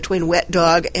cross between wet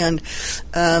dog and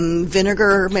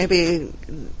vinegar, maybe.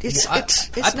 I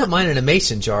put mine in a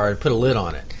mason jar and put a lid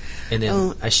on it. And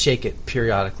then I shake it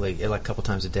periodically, like a couple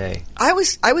times a day. I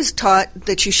was taught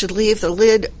that you should leave the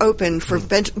lid open for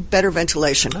better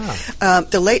ventilation. Oh.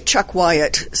 The late Chuck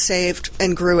Wyatt saved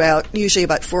and grew out usually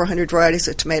about 400 varieties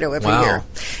of tomato every year.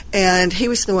 And he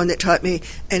was the one that taught me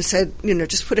and said,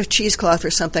 just put a cheesecloth or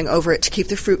something over it to keep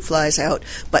the fruit flies out,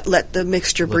 but let the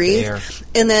mixture breathe.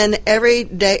 And then every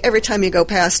time you go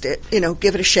past it,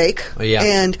 give it a shake. Oh, yeah.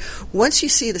 And once you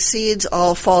see the seeds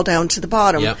all fall down to the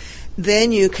bottom, yep,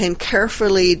 then you can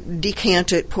carefully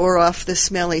decant it, pour off the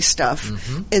smelly stuff,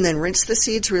 and then rinse the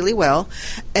seeds really well,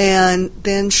 and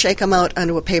then shake them out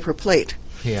onto a paper plate.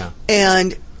 Yeah.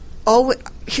 And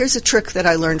here's a trick that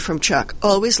I learned from Chuck.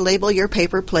 Always label your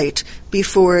paper plate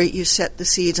before you set the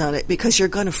seeds on it, because you're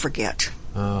going to forget.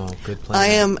 Oh, good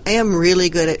plan. I am really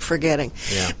good at forgetting.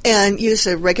 Yeah. And use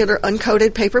a regular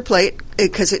uncoated paper plate,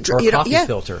 because it or a coffee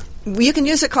filter. You can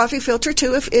use a coffee filter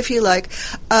too if you like.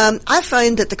 I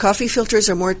find that the coffee filters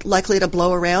are more likely to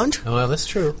blow around. Oh, well, that's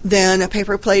true. Than a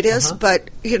paper plate is, but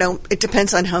it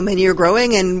depends on how many you're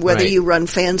growing and whether you run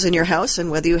fans in your house and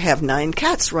whether you have 9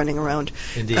 cats running around.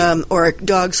 Indeed. Or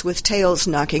dogs with tails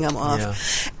knocking them off. Yeah.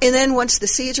 And then once the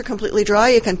seeds are completely dry,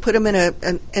 you can put them in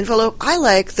an envelope. I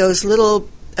like those little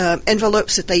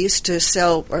envelopes that they used to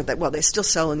sell, or they still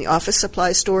sell in the office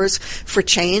supply stores for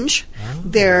change. Oh.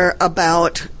 They're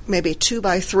about maybe 2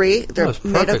 by 3. They're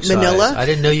made of manila. Size. I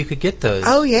didn't know you could get those.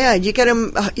 Oh yeah, you get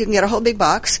them. You can get a whole big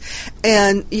box,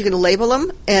 and you can label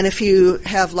them. And if you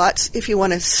have lots, if you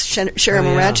want to share them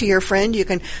around to your friend, you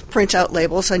can print out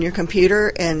labels on your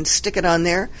computer and stick it on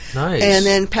there. Nice. And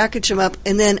then package them up.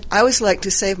 And then I always like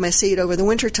to save my seed over the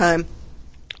wintertime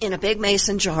in a big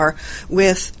mason jar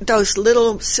with those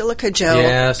little silica gel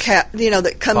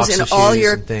that comes in all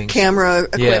your camera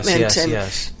equipment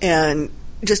and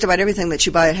just about everything that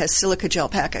you buy. It has silica gel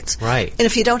packets. Right. And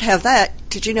if you don't have that,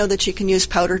 did you know that you can use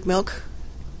powdered milk?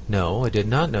 No, I did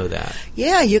not know that.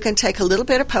 Yeah, you can take a little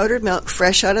bit of powdered milk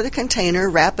fresh out of the container,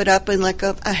 wrap it up in like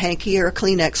a hanky or a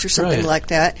Kleenex or something like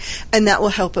that, and that will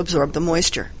help absorb the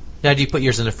moisture. Now, do you put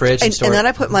yours in the fridge and store and then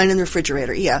I put mine in the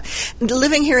refrigerator, yeah.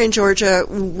 Living here in Georgia,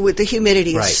 with the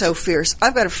humidity is so fierce.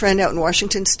 I've got a friend out in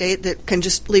Washington State that can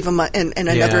just leave them, and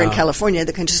another in California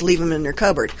that can just leave them in their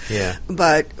cupboard. Yeah.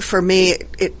 But for me,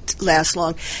 it lasts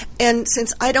long. And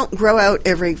since I don't grow out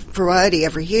every variety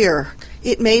every year,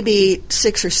 it may be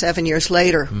 6 or 7 years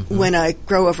later when I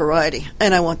grow a variety,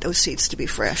 and I want those seeds to be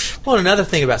fresh. Well, another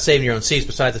thing about saving your own seeds,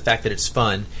 besides the fact that it's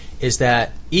fun, is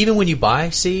that even when you buy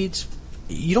seeds,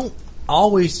 you don't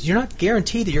you're not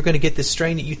guaranteed that you're going to get the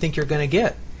strain that you think you're going to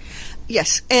get.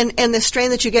 Yes, and the strain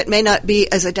that you get may not be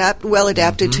as well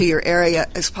adapted to your area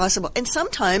as possible. And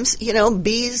sometimes,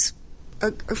 bees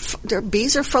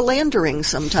are philandering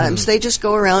sometimes. They just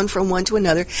go around from one to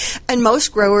another. And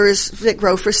most growers that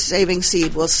grow for saving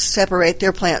seed will separate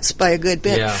their plants by a good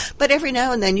bit. Yeah. But every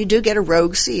now and then you do get a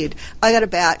rogue seed. I got a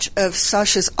batch of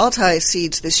Sasha's Altai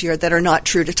seeds this year that are not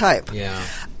true to type. Yeah.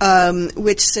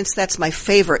 Which, since that's my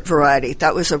favorite variety,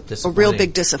 that was a real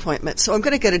big disappointment. So I'm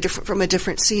going to get from a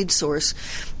different seed source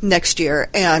next year,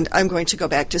 and I'm going to go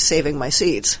back to saving my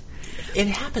seeds. It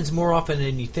happens more often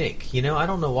than you think. I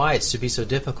don't know why it's to be so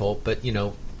difficult, but,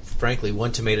 frankly,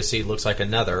 one tomato seed looks like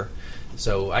another.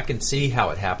 So I can see how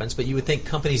it happens, but you would think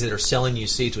companies that are selling you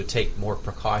seeds would take more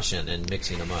precaution in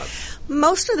mixing them up.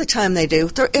 Most of the time they do.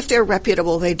 If they're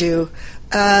reputable, they do.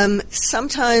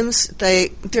 Sometimes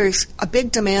there's a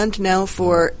big demand now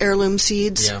for heirloom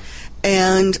seeds,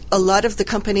 and a lot of the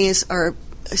companies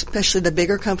especially the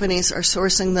bigger companies, are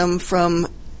sourcing them from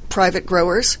private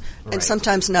growers, and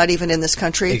sometimes not even in this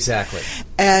country. Exactly.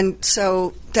 And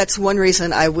so that's one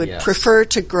reason I would prefer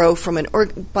to grow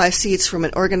buy seeds from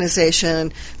an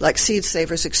organization like Seed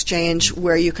Savers Exchange,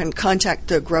 where you can contact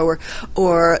the grower.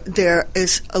 Or there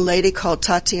is a lady called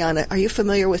Tatiana. Are you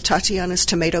familiar with Tatiana's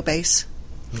Tomato Base?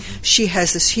 Mm-hmm. She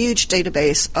has this huge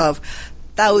database of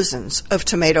thousands of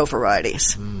tomato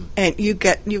varieties, and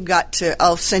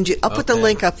I'll put the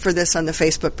link up for this on the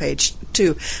Facebook page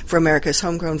too, for America's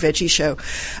Homegrown Veggie Show.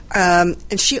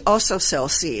 And she also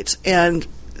sells seeds, and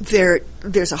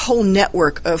there's a whole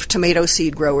network of tomato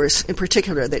seed growers in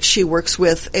particular that she works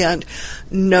with and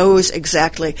knows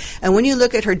exactly. And when you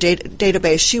look at her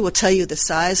database, she will tell you the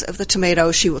size of the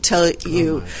tomato. She will tell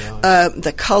you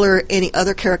the color, any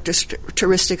other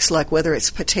characteristics, like whether it's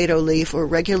potato leaf or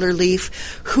regular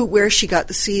leaf, where she got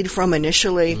the seed from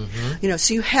initially.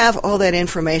 So you have all that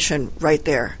information right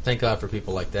there. Thank God for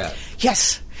people like that.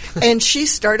 Yes. And she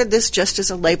started this just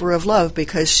as a labor of love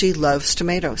because she loves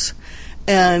tomatoes.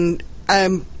 And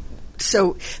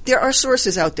so there are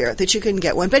sources out there that you can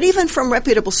get one. But even from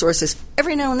reputable sources,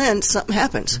 every now and then something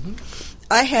happens.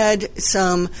 I had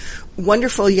some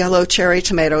wonderful yellow cherry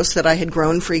tomatoes that I had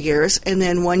grown for years, and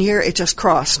then one year it just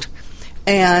crossed.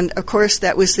 And, of course,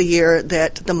 that was the year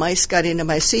that the mice got into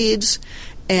my seeds,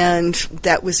 and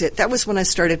that was it. That was when I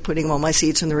started putting all my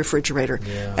seeds in the refrigerator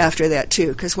after that, too,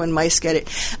 because when mice get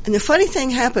it. And the funny thing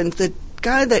happened, the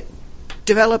guy that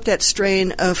developed that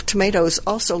strain of tomatoes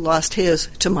also lost his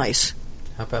to mice.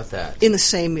 How about that? In the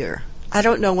same year. I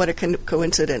don't know what a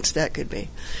coincidence that could be.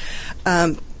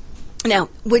 Now,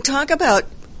 we talk about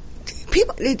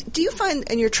people. Do you find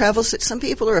in your travels that some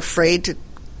people are afraid to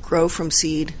grow from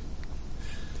seed?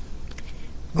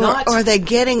 Or are they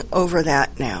getting over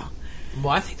that now?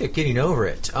 Well, I think they're getting over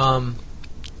it. And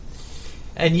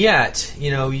yet,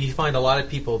 you find a lot of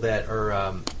people that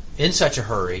are in such a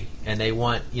hurry, and they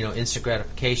want, instant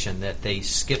gratification, that they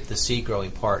skip the seed growing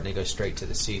part and they go straight to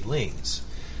the seedlings.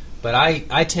 But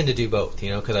I tend to do both,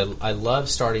 because I love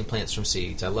starting plants from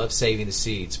seeds. I love saving the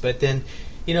seeds. But then,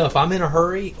 if I'm in a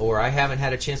hurry or I haven't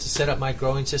had a chance to set up my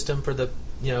growing system for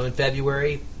in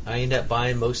February, I end up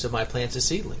buying most of my plants as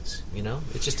seedlings.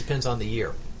 It just depends on the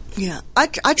year. Yeah,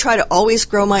 I try to always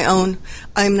grow my own.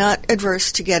 I'm not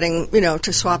adverse to getting,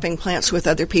 to swapping plants with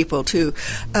other people, too.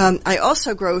 I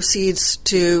also grow seeds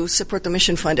to support the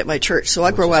mission fund at my church, so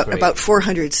I grow out about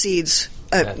 400 seeds,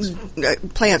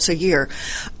 plants a year,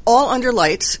 all under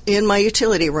lights in my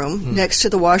utility room next to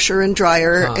the washer and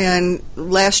dryer. And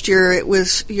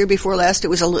year before last, it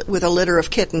was with a litter of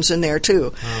kittens in there,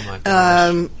 too. Oh, my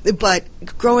gosh. But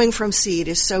growing from seed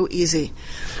is so easy.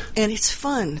 And it's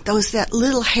fun. That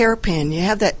little hairpin. You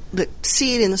have the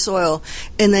seed in the soil,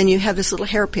 and then you have this little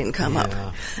hairpin come up.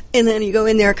 And then you go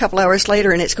in there a couple hours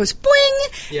later, and it goes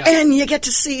boing, and you get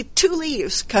to see 2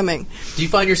 leaves coming. Do you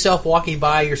find yourself walking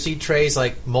by your seed trays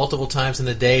like multiple times in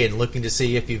the day and looking to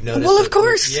see if you've noticed? Well, of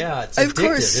course. Yeah, it's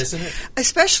addictive, isn't it?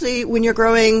 Especially when you're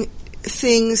growing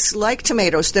things like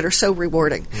tomatoes that are so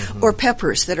rewarding, or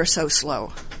peppers that are so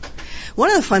slow. One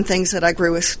of the fun things that I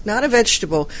grew is not a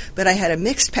vegetable, but I had a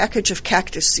mixed package of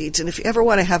cactus seeds. And if you ever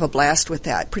want to have a blast with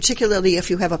that, particularly if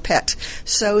you have a pet,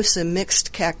 sow some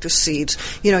mixed cactus seeds.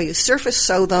 You surface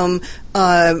sow them,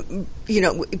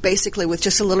 basically with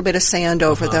just a little bit of sand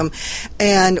over them.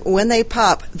 And when they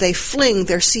pop, they fling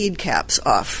their seed caps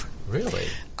off. Really?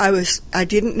 I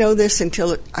didn't know this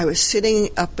until I was sitting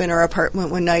up in our apartment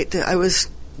one night. I was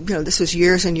this was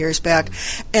years and years back,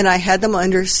 and I had them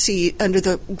under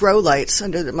the grow lights,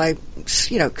 under my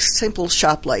simple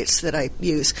shop lights that I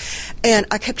use, and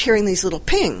I kept hearing these little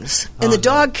pings, and the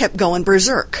dog kept going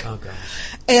berserk. Oh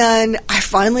gosh! And I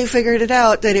finally figured it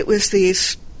out that it was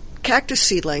these cactus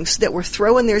seedlings that were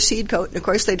throwing their seed coat, and of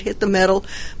course they'd hit the metal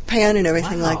pan and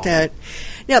everything like that.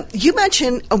 Now, you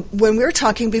mentioned when we were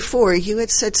talking before, you had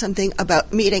said something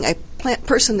about meeting a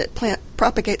person that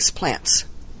propagates plants.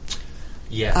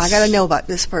 Yes. I got to know about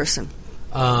this person.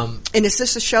 And is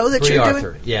this a show that Bree you're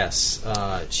Arthur, doing? yes.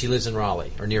 She lives in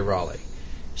Raleigh, or near Raleigh.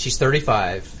 She's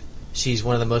 35. She's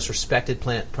one of the most respected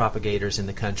plant propagators in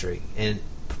the country, and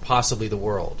possibly the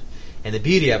world. And the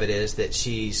beauty of it is that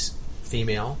she's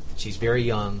female, she's very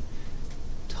young,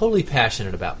 totally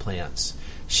passionate about plants.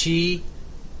 She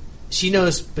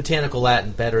knows botanical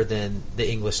Latin better than the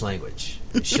English language.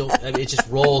 It just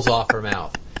rolls off her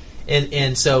mouth.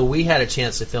 And so we had a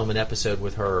chance to film an episode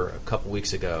with her a couple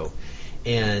weeks ago,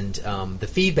 and the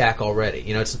feedback already,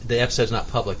 the episode's not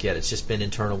public yet. It's just been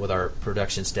internal with our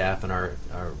production staff and our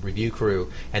review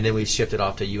crew, and then we've shipped it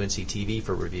off to UNC TV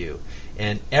for review.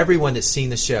 And everyone that's seen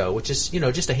the show, which is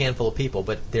just a handful of people,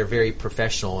 but they're very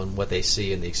professional in what they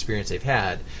see and the experience they've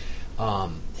had,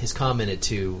 has commented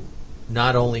to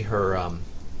not only her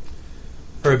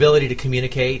ability to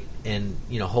communicate and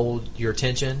hold your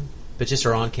attention, but just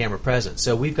her on-camera presence.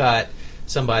 So we've got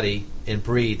somebody in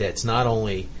Bree that's not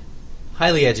only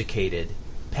highly educated,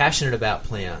 passionate about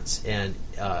plants, and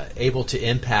able to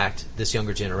impact this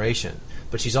younger generation,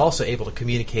 but she's also able to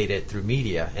communicate it through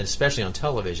media, and especially on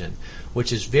television,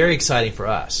 which is very exciting for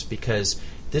us, because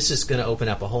this is going to open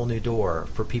up a whole new door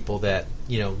for people that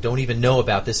don't even know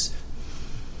about this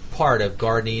part of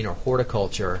gardening or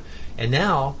horticulture, and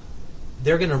now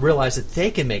they're going to realize that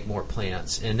they can make more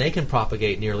plants and they can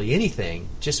propagate nearly anything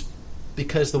just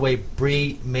because the way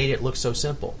Bree made it look so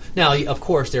simple. Now, of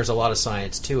course, there's a lot of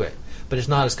science to it, but it's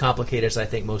not as complicated as I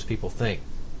think most people think.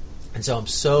 And so I'm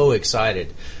so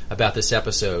excited about this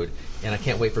episode, and I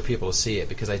can't wait for people to see it,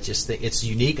 because I just think it's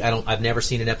unique. I've never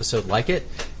seen an episode like it,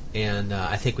 and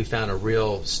I think we found a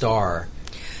real star.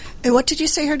 And what did you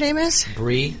say her name is?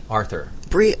 Bree Arthur.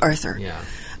 Bree Arthur. Yeah.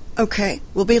 Okay,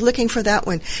 we'll be looking for that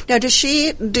one. Now, does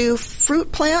she do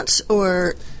fruit plants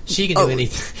or? She can do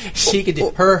anything. She can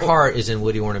do. Her heart is in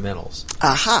woody ornamentals.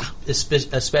 Aha.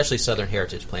 Especially Southern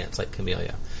heritage plants like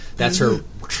camellia. That's her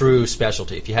true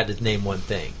specialty, if you had to name one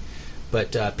thing.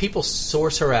 But people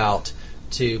source her out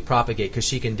to propagate because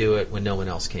she can do it when no one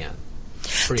else can.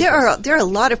 There are a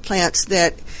lot of plants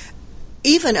that,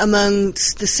 even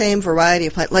amongst the same variety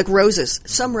of plants, like roses.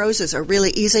 Some roses are really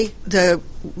easy.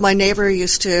 My neighbor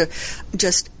used to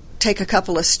just take a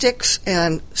couple of sticks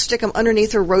and stick them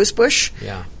underneath her rose bush,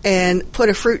 and put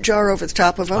a fruit jar over the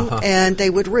top of them, and they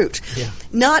would root. Yeah.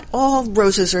 Not all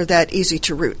roses are that easy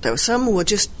to root, though. Some will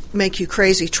just make you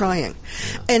crazy trying.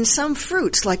 Yeah. And some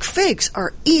fruits, like figs,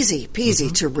 are easy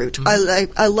peasy to root.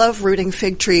 I love rooting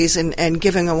fig trees and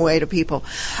giving them away to people.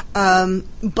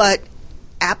 But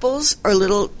apples are a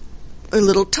little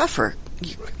tougher.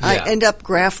 I end up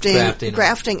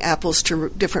grafting apples to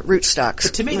different rootstocks.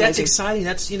 But to me, that's exciting.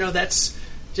 That's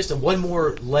just one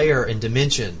more layer and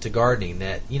dimension to gardening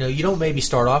that you don't maybe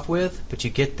start off with, but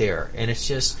you get there, and it's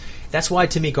just that's why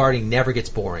to me gardening never gets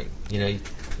boring. You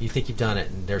think you've done it,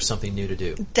 and there's something new to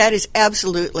do. That is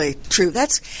absolutely true.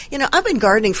 That's I've been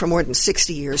gardening for more than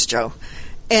 60 years, Joe,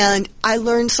 and I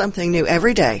learn something new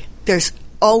every day. There's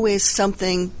always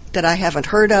something that I haven't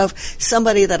heard of,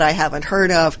 somebody that I haven't heard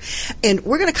of. And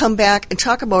we're going to come back and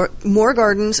talk about more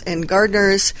gardens and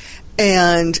gardeners,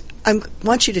 and I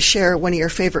want you to share one of your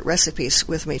favorite recipes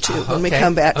with me, too, when we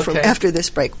come back from after this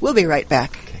break. We'll be right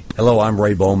back. Okay. Hello, I'm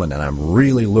Ray Bowman, and I'm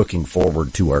really looking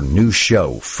forward to our new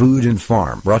show, Food and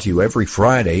Farm, brought to you every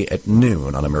Friday at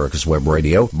noon on America's Web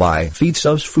Radio by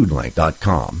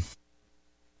FeedstuffsFoodLink.com.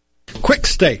 Quick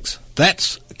Steaks,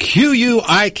 that's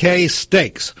QUIK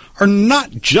steaks, are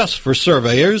not just for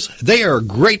surveyors. They are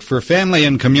great for family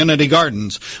and community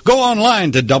gardens. Go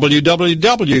online to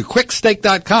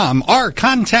www.quicksteak.com or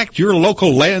contact your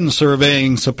local land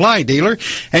surveying supply dealer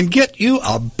and get you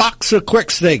a box of Quick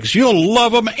Steaks. You'll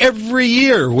love them every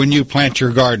year when you plant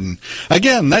your garden.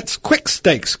 Again, that's Quick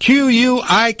Steaks,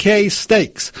 QUIK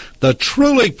steaks, the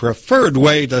truly preferred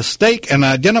way to stake and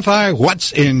identify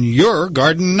what's in your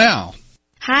garden now.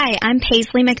 Hi, I'm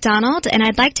Paisley McDonald, and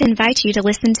I'd like to invite you to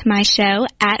listen to my show,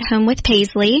 At Home with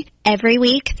Paisley, every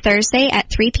week, Thursday at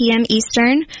 3 p.m.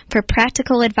 Eastern, for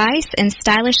practical advice and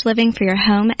stylish living for your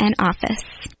home and office.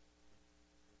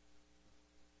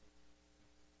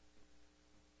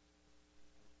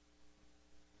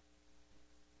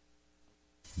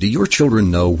 Do your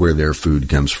children know where their food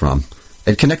comes from?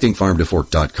 At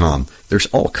ConnectingFarmToFork.com, there's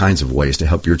all kinds of ways to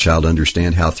help your child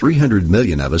understand how 300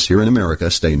 million of us here in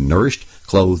America stay nourished,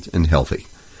 clothed, and healthy.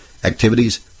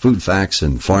 Activities, food facts,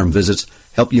 and farm visits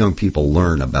help young people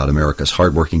learn about America's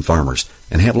hardworking farmers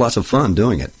and have lots of fun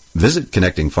doing it. Visit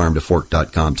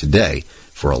ConnectingFarmToFork.com today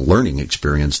for a learning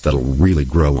experience that'll really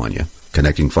grow on you.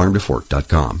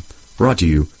 ConnectingFarmToFork.com. Brought to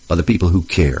you by the people who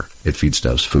care at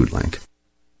Feedstuffs Food Link.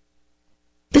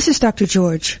 This is Dr.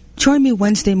 George. Join me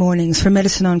Wednesday mornings for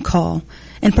Medicine on Call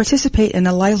and participate in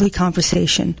a lively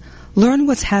conversation. Learn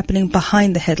what's happening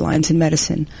behind the headlines in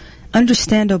medicine.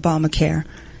 Understand Obamacare.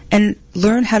 And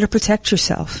learn how to protect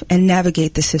yourself and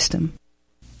navigate the system.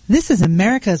 This is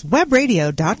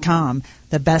America'sWebRadio.com,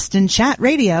 the best in chat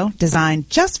radio designed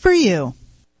just for you.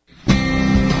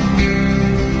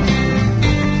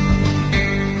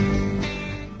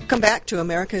 Welcome back to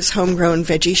America's Homegrown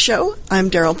Veggie Show. I'm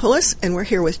Daryl Pullis, and we're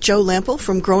here with Joe Lampel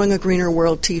from Growing a Greener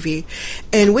World TV.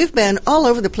 And we've been all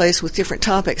over the place with different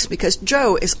topics because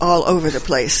Joe is all over the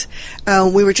place.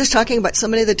 We were just talking about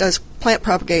somebody that does plant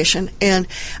propagation. And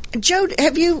Joe,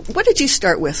 what did you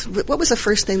start with? What was the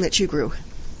first thing that you grew?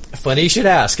 Funny you should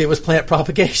ask. It was plant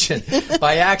propagation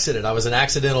by accident. I was an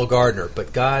accidental gardener, but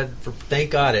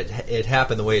thank God it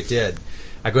happened the way it did.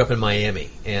 I grew up in Miami,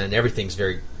 and everything's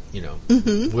very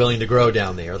willing to grow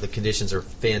down there. The conditions are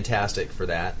fantastic for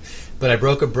that. But I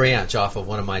broke a branch off of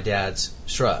one of my dad's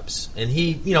shrubs. And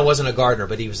he, wasn't a gardener,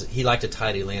 but he liked a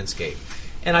tidy landscape.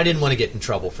 And I didn't want to get in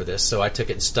trouble for this, so I took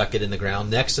it and stuck it in the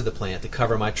ground next to the plant to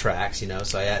cover my tracks,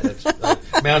 so I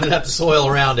mounted up the soil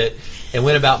around it and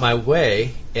went about my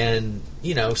way. And,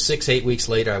 6-8 weeks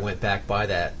later, I went back by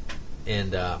that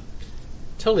and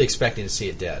totally expecting to see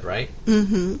it dead, right?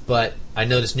 Mm-hmm. But I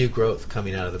noticed new growth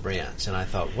coming out of the branch, and I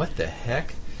thought, what the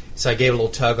heck? So I gave a little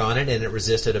tug on it, and it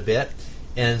resisted a bit.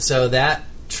 And so that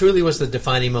truly was the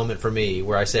defining moment for me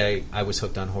where I say I was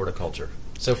hooked on horticulture.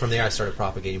 So from there, I started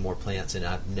propagating more plants, and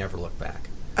I've never looked back.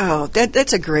 Oh,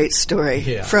 that's a great story.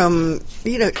 Yeah. From,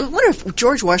 what if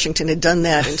George Washington had done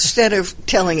that instead of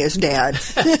telling his dad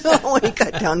when he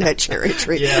cut down that cherry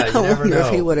tree? Yeah, you never I wonder know.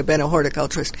 if he would have been a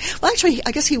horticulturist. Well, actually,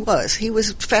 I guess he was. He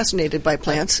was fascinated by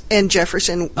plants, and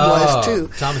Jefferson was too.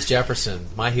 Thomas Jefferson,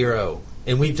 my hero.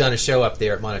 And we've done a show up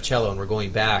there at Monticello, and we're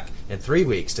going back in 3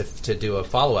 weeks to do a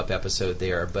follow-up episode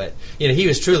there. But, he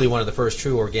was truly one of the first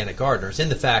true organic gardeners in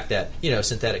the fact that,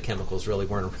 synthetic chemicals really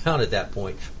weren't around at that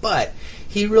point. But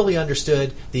he really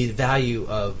understood the value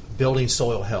of building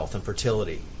soil health and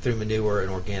fertility through manure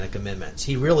and organic amendments.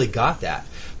 He really got that.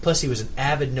 Plus, he was an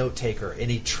avid note-taker, and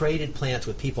he traded plants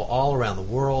with people all around the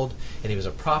world, and he was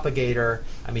a propagator.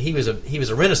 I mean, he was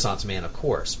a Renaissance man, of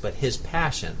course, but his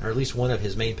passion, or at least one of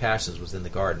his main passions, was in the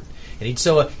garden. And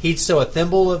he'd sow a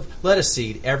thimble of lettuce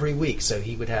seed every week, so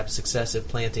he would have successive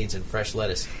plantings and fresh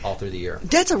lettuce all through the year.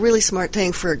 That's a really smart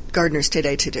thing for gardeners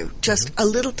today to do. Just a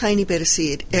little tiny bit of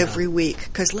seed every week,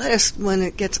 because lettuce, when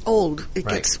it gets old, it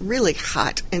gets really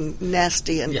hot and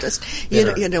nasty, and just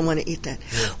you don't want to eat that.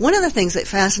 Yeah. One of the things that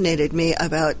fascinated me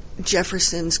about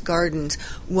Jefferson's gardens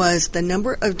was the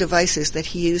number of devices that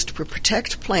he used to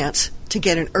protect plants to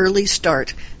get an early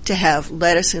start, to have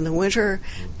lettuce in the winter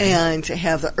and to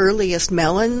have the earliest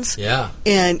melons. Yeah.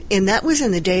 And that was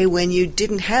in the day when you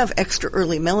didn't have extra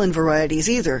early melon varieties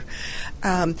either.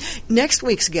 Next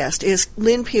week's guest is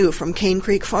Lynn Pugh from Cane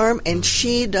Creek Farm, and it's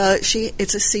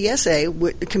a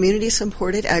CSA, community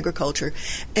supported agriculture,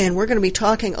 and we're going to be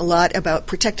talking a lot about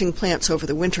protecting plants over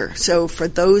the winter. So for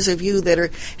those of you that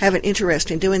have an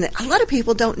interest in doing that, a lot of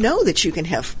people don't know that you can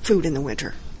have food in the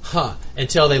winter.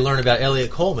 Until they learn about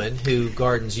Elliot Coleman, who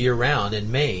gardens year-round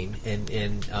in Maine, and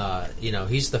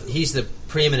he's the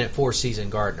preeminent four-season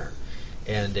gardener.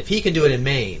 And if he can do it in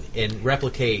Maine and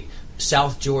replicate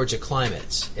South Georgia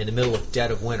climates in the middle of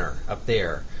dead of winter up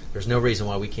there, there's no reason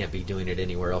why we can't be doing it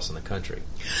anywhere else in the country.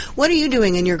 What are you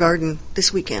doing in your garden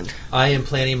this weekend? I am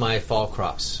planting my fall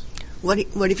crops. What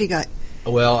have you got?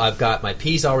 Well, I've got my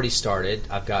peas already started.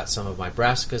 I've got some of my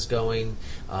brassicas going.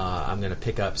 I'm going to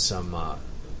pick up a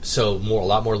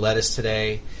lot more lettuce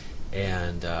today.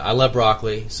 And I love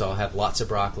broccoli, so I'll have lots of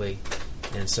broccoli.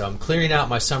 And so I'm clearing out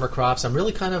my summer crops. I'm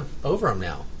really kind of over them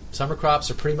now. Summer crops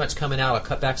are pretty much coming out. I'll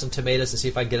cut back some tomatoes and see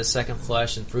if I can get a second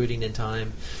flush and fruiting in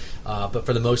time. But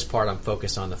for the most part, I'm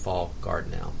focused on the fall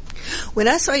garden now. When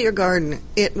I saw your garden,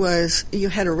 it was you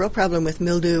had a real problem with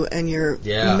mildew and your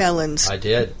melons. I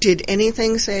did. Did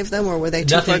anything save them, or were they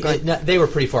too far gone? They were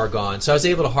pretty far gone. So I was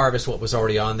able to harvest what was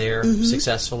already on there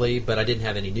successfully, but I didn't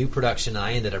have any new production.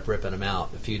 I ended up ripping them out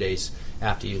a few days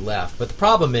after you left. But the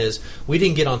problem is we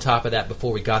didn't get on top of that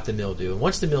before we got the mildew. And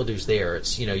once the mildew's there,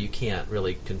 it's you can't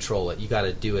really control it. You got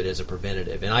to do it as a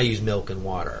preventative. And I use milk and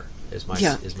water as my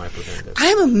preventative.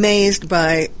 I'm amazed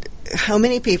by how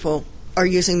many people are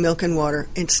using milk and water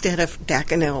instead of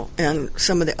Daconil and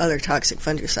some of the other toxic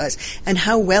fungicides, and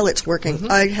how well it's working.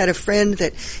 I had a friend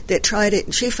that tried it,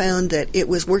 and she found that it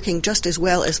was working just as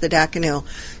well as the Daconil.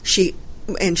 She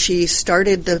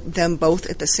started them both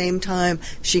at the same time.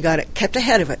 She kept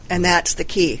ahead of it, and that's the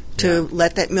key, to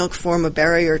let that milk form a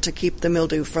barrier to keep the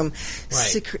mildew from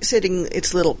sitting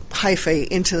its little hyphae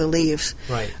into the leaves.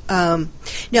 Right.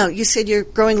 Now, you said you're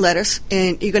growing lettuce,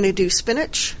 and you're going to do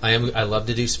spinach? I love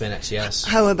to do spinach, yes.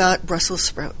 How about Brussels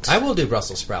sprouts? I will do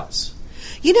Brussels sprouts.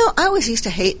 I always used to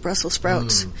hate Brussels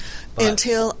sprouts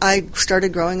until I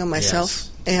started growing them myself.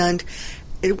 Yes.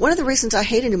 And one of the reasons I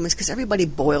hated them was because everybody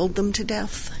boiled them to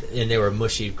death. And they were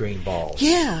mushy green balls.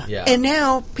 Yeah. And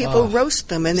now people roast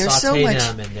them, and they're so much...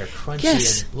 them, and they're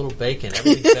crunchy, and a little bacon.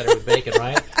 Everything's better with bacon,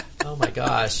 right? Oh, my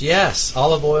gosh. Yes.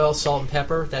 Olive oil, salt, and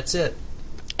pepper. That's it.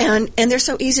 And they're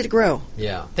so easy to grow.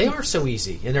 Yeah. They are so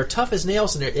easy. And they're tough as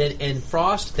nails. And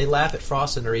frost, they laugh at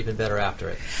frost, and they're even better after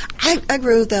it. I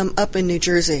grew them up in New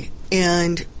Jersey,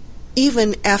 and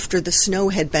even after the snow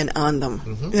had been on them,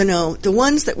 the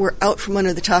ones that were out from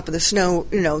under the top of the snow,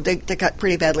 they got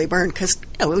pretty badly burned because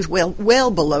it was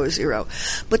well below zero.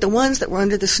 But the ones that were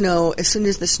under the snow, as soon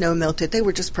as the snow melted, they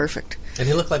were just perfect. And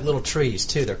they look like little trees,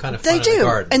 too. They're kind of fun in the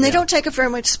garden. And they don't take up very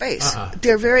much space.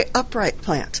 They're very upright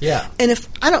plants. Yeah. And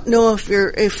I don't know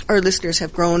if our listeners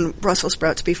have grown Brussels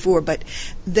sprouts before, but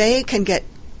they can get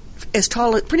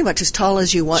pretty much as tall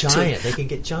as you want to. They can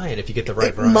get giant if you get the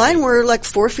right variety. Mine were like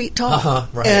 4 feet tall,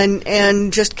 right.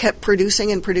 and just kept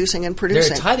producing and producing and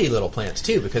producing. They're tidy little plants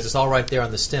too, because it's all right there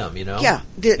on the stem, Yeah,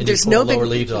 there's no lower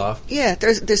leaves off. Yeah,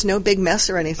 there's no big mess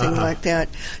or anything like that.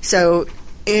 So.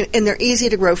 And they're easy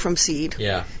to grow from seed.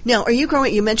 Yeah. Now, are you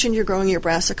growing? You mentioned you're growing your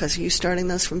brassicas. Are you starting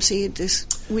those from seed this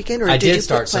weekend, or I did you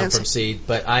start some from seed,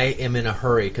 but I am in a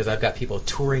hurry because I've got people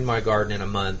touring my garden in a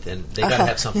month, and they got to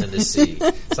have something to see.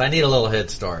 So I need a little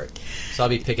head start. So I'll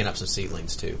be picking up some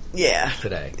seedlings too. Yeah.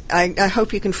 Today. I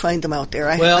hope you can find them out there.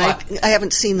 I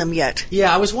haven't seen them yet.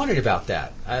 Yeah, I was wondering about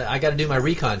that. I got to do my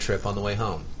recon trip on the way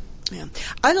home. Yeah,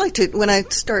 I like to, when I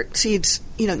start seeds,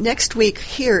 next week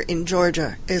here in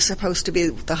Georgia is supposed to be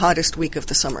the hottest week of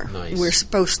the summer. Nice. We're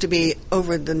supposed to be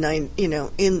over the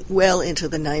well into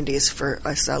the 90s for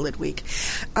a solid week.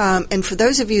 And for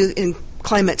those of you in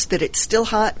climates that it's still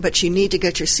hot, but you need to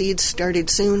get your seeds started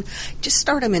soon, just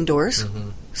start them indoors.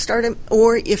 Start them,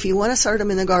 or if you want to start them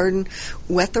in the garden,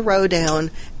 wet the row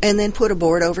down and then put a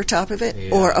board over top of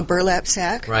it, or a burlap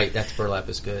sack. Right, burlap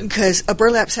is good. Because a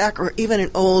burlap sack, or even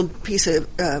an old piece of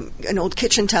an old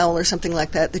kitchen towel or something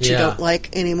like that you don't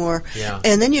like anymore,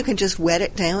 and then you can just wet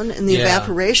it down, and the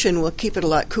evaporation will keep it a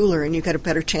lot cooler, and you get a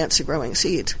better chance of growing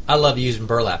seeds. I love using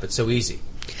burlap; it's so easy.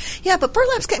 Yeah, but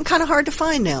burlap's getting kind of hard to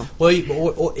find now. Well,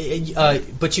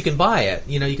 but you can buy it.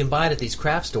 You can buy it at these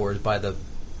craft stores by the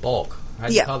bulk. How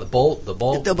do you call it? The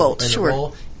bulk, sure. The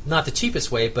bowl. Not the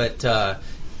cheapest way, but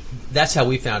that's how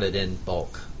we found it in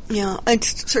bulk. Yeah,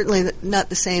 it's certainly not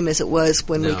the same as it was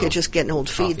when we could just get an old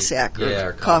feed sack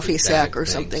or coffee sack or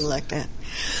something like that.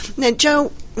 Now,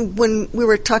 Joe, when we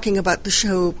were talking about the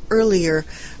show earlier,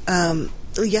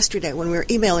 yesterday when we were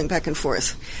emailing back and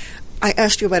forth, I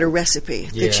asked you about a recipe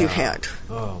that you had.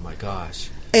 Oh, my gosh.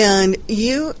 And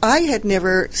I had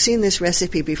never seen this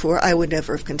recipe before. I would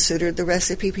never have considered the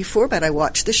recipe before, but I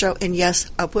watched the show. And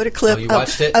yes, I'll put a clip you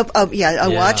watched it? I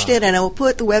watched it, and I will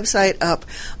put the website up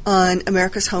on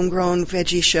America's Homegrown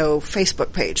Veggie Show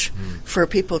Facebook page for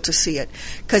people to see it,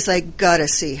 because I got to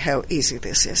see how easy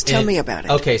this is. Tell me about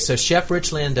it. Okay, so Chef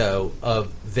Rich Landau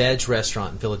of Veg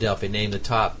Restaurant in Philadelphia, named the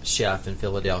top chef in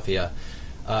Philadelphia,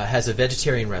 has a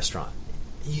vegetarian restaurant.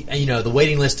 The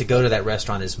waiting list to go to that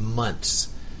restaurant is months.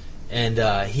 And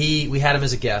we had him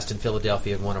as a guest in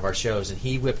Philadelphia in one of our shows, and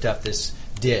he whipped up this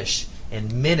dish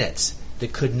in minutes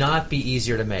that could not be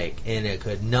easier to make, and it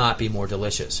could not be more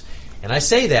delicious. And I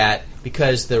say that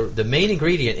because the main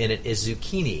ingredient in it is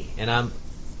zucchini, and I'm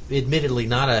admittedly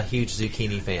not a huge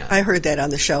zucchini fan. I heard that on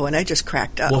the show, and I just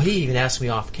cracked up. Well, he even asked me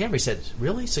off camera. He said,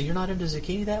 "Really? So you're not into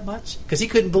zucchini that much?" Because he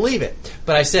couldn't believe it.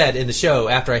 But I said in the show,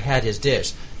 after I had his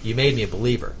dish, "You made me a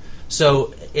believer."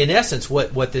 So, in essence,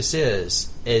 what this is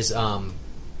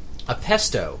a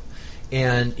pesto,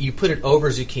 and you put it over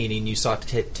zucchini, and you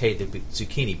saute the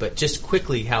zucchini. But just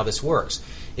quickly, how this works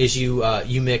is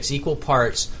you mix equal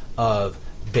parts of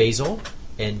basil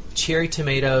and cherry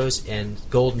tomatoes and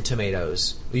golden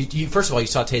tomatoes. First of all, you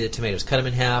saute the tomatoes, cut them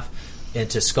in half, and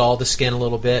to scald the skin a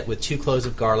little bit with 2 cloves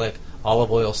of garlic,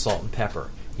 olive oil, salt, and pepper.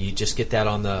 You just get that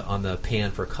on the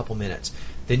pan for a couple minutes.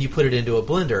 Then you put it into a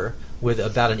blender with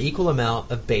about an equal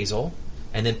amount of basil,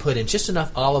 and then put in just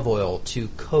enough olive oil to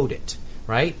coat it,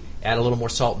 right? Add a little more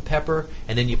salt and pepper,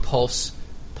 and then you pulse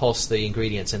the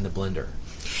ingredients in the blender.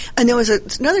 And there was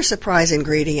another surprise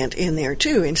ingredient in there,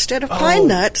 too. Instead of pine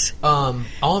nuts,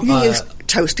 you used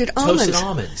toasted almonds. Toasted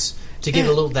almonds to give it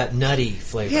a little that nutty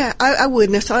flavor. Yeah, I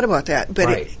wouldn't have thought about that, but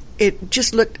right. it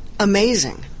just looked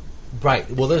amazing. Right.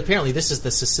 Well, apparently this is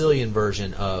the Sicilian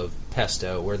version of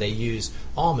pesto, where they use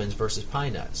almonds versus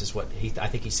pine nuts, is what I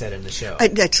think he said in the show.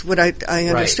 That's what I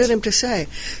understood him to say.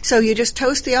 So you just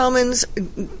toast the almonds,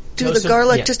 do the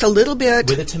garlic just a little bit.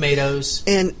 With the tomatoes.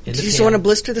 And you just want to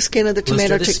blister the skin of the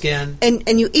tomato. Blister the skin.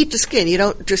 And you eat the skin. You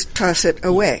don't just toss it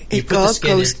away. It all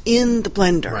goes in the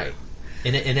blender. Right.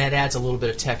 And that adds a little bit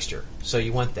of texture. So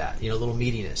you want that, a little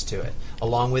meatiness to it.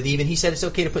 Along with he said it's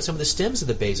okay to put some of the stems of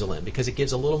the basil in because it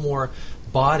gives a little more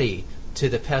body to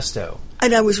the pesto.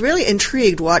 And I was really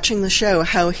intrigued watching the show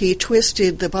how he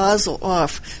twisted the basil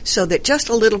off so that just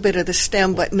a little bit of the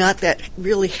stem, but not that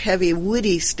really heavy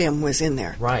woody stem, was in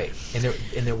there. Right, and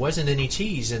there wasn't any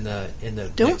cheese in the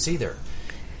mix either.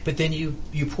 But then you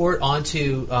pour it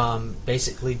onto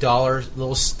basically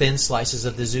little thin slices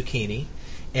of the zucchini,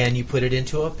 and you put it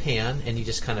into a pan, and you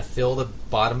just kind of fill the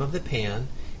bottom of the pan,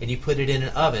 and you put it in an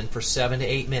oven for 7 to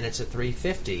 8 minutes at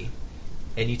 350,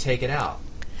 and you take it out.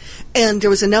 And there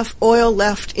was enough oil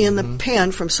left in the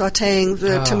pan from sautéing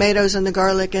the tomatoes and the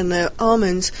garlic and the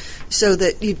almonds so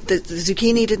that the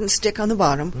zucchini didn't stick on the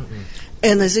bottom. Mm-mm.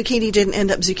 And the zucchini didn't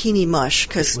end up zucchini mush.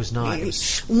 Cause it was not.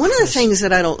 One of the things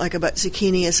that I don't like about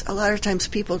zucchini is a lot of times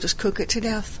people just cook it to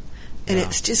death. And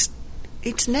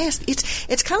it's nasty.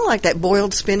 It's kind of like that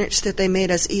boiled spinach that they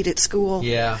made us eat at school.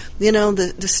 Yeah.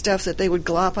 The stuff that they would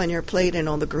glop on your plate and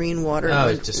all the green water. Oh,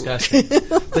 it's disgusting.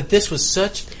 But this was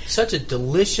such a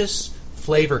delicious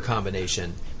flavor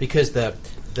combination because the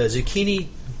zucchini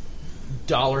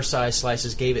dollar-sized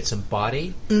slices gave it some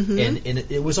body, and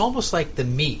it was almost like the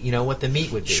meat, what the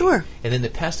meat would be. Sure. And then the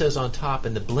pesto's on top,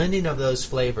 and the blending of those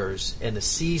flavors and the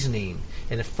seasoning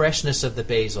and the freshness of the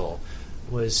basil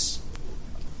was...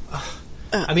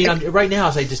 right now,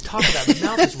 as I just talk about it, my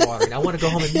mouth is watering. I want to go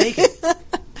home and make it.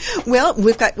 Well,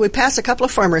 we passed a couple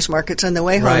of farmers markets on the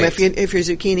way home. Right. If your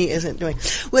zucchini isn't doing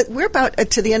well, we're about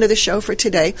to the end of the show for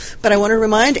today. But I want to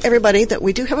remind everybody that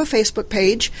we do have a Facebook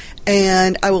page,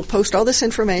 and I will post all this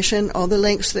information, all the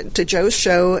links to Joe's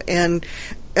show, and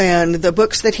the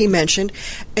books that he mentioned.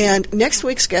 And next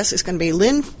week's guest is going to be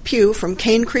Lynn Pugh from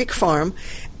Cane Creek Farm.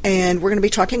 And we're going to be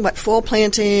talking about fall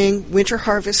planting, winter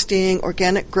harvesting,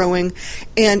 organic growing.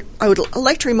 And I would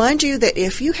like to remind you that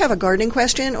if you have a gardening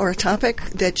question or a topic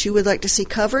that you would like to see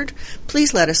covered,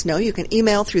 please let us know. You can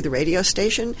email through the radio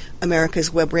station,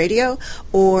 America's Web Radio,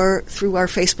 or through our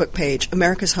Facebook page,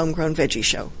 America's Homegrown Veggie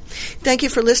Show. Thank you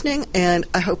for listening, and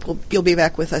I hope you'll be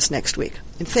back with us next week.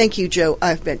 And thank you, Joe.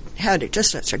 I've had just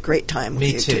such a great time with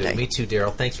you today. Me too,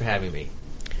 Daryl. Thanks for having me.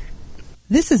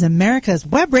 This is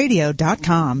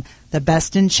America'sWebRadio.com, the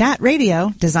best in chat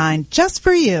radio designed just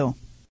for you.